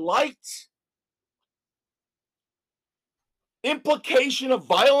 really light implication of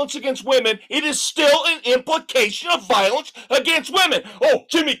violence against women, it is still an implication of violence against women. Oh,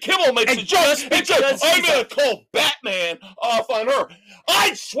 Jimmy Kimmel makes a joke and says, I'm going to call Batman off on her.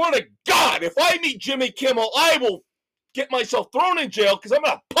 I swear to God, if I meet Jimmy Kimmel, I will get myself thrown in jail because I'm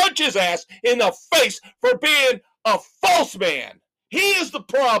going to punch his ass in the face for being a false man. He is the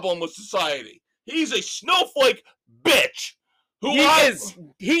problem with society. He's a snowflake bitch.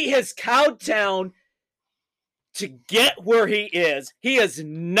 He has cowed down to get where he is. He is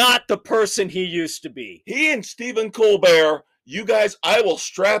not the person he used to be. He and Stephen Colbert, you guys, I will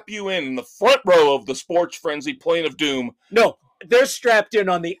strap you in the front row of the Sports Frenzy plane of doom. No, they're strapped in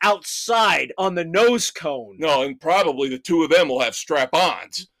on the outside, on the nose cone. No, and probably the two of them will have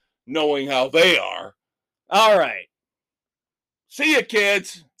strap-ons, knowing how they are. All right. See you,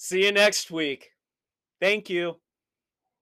 kids. See you next week. Thank you.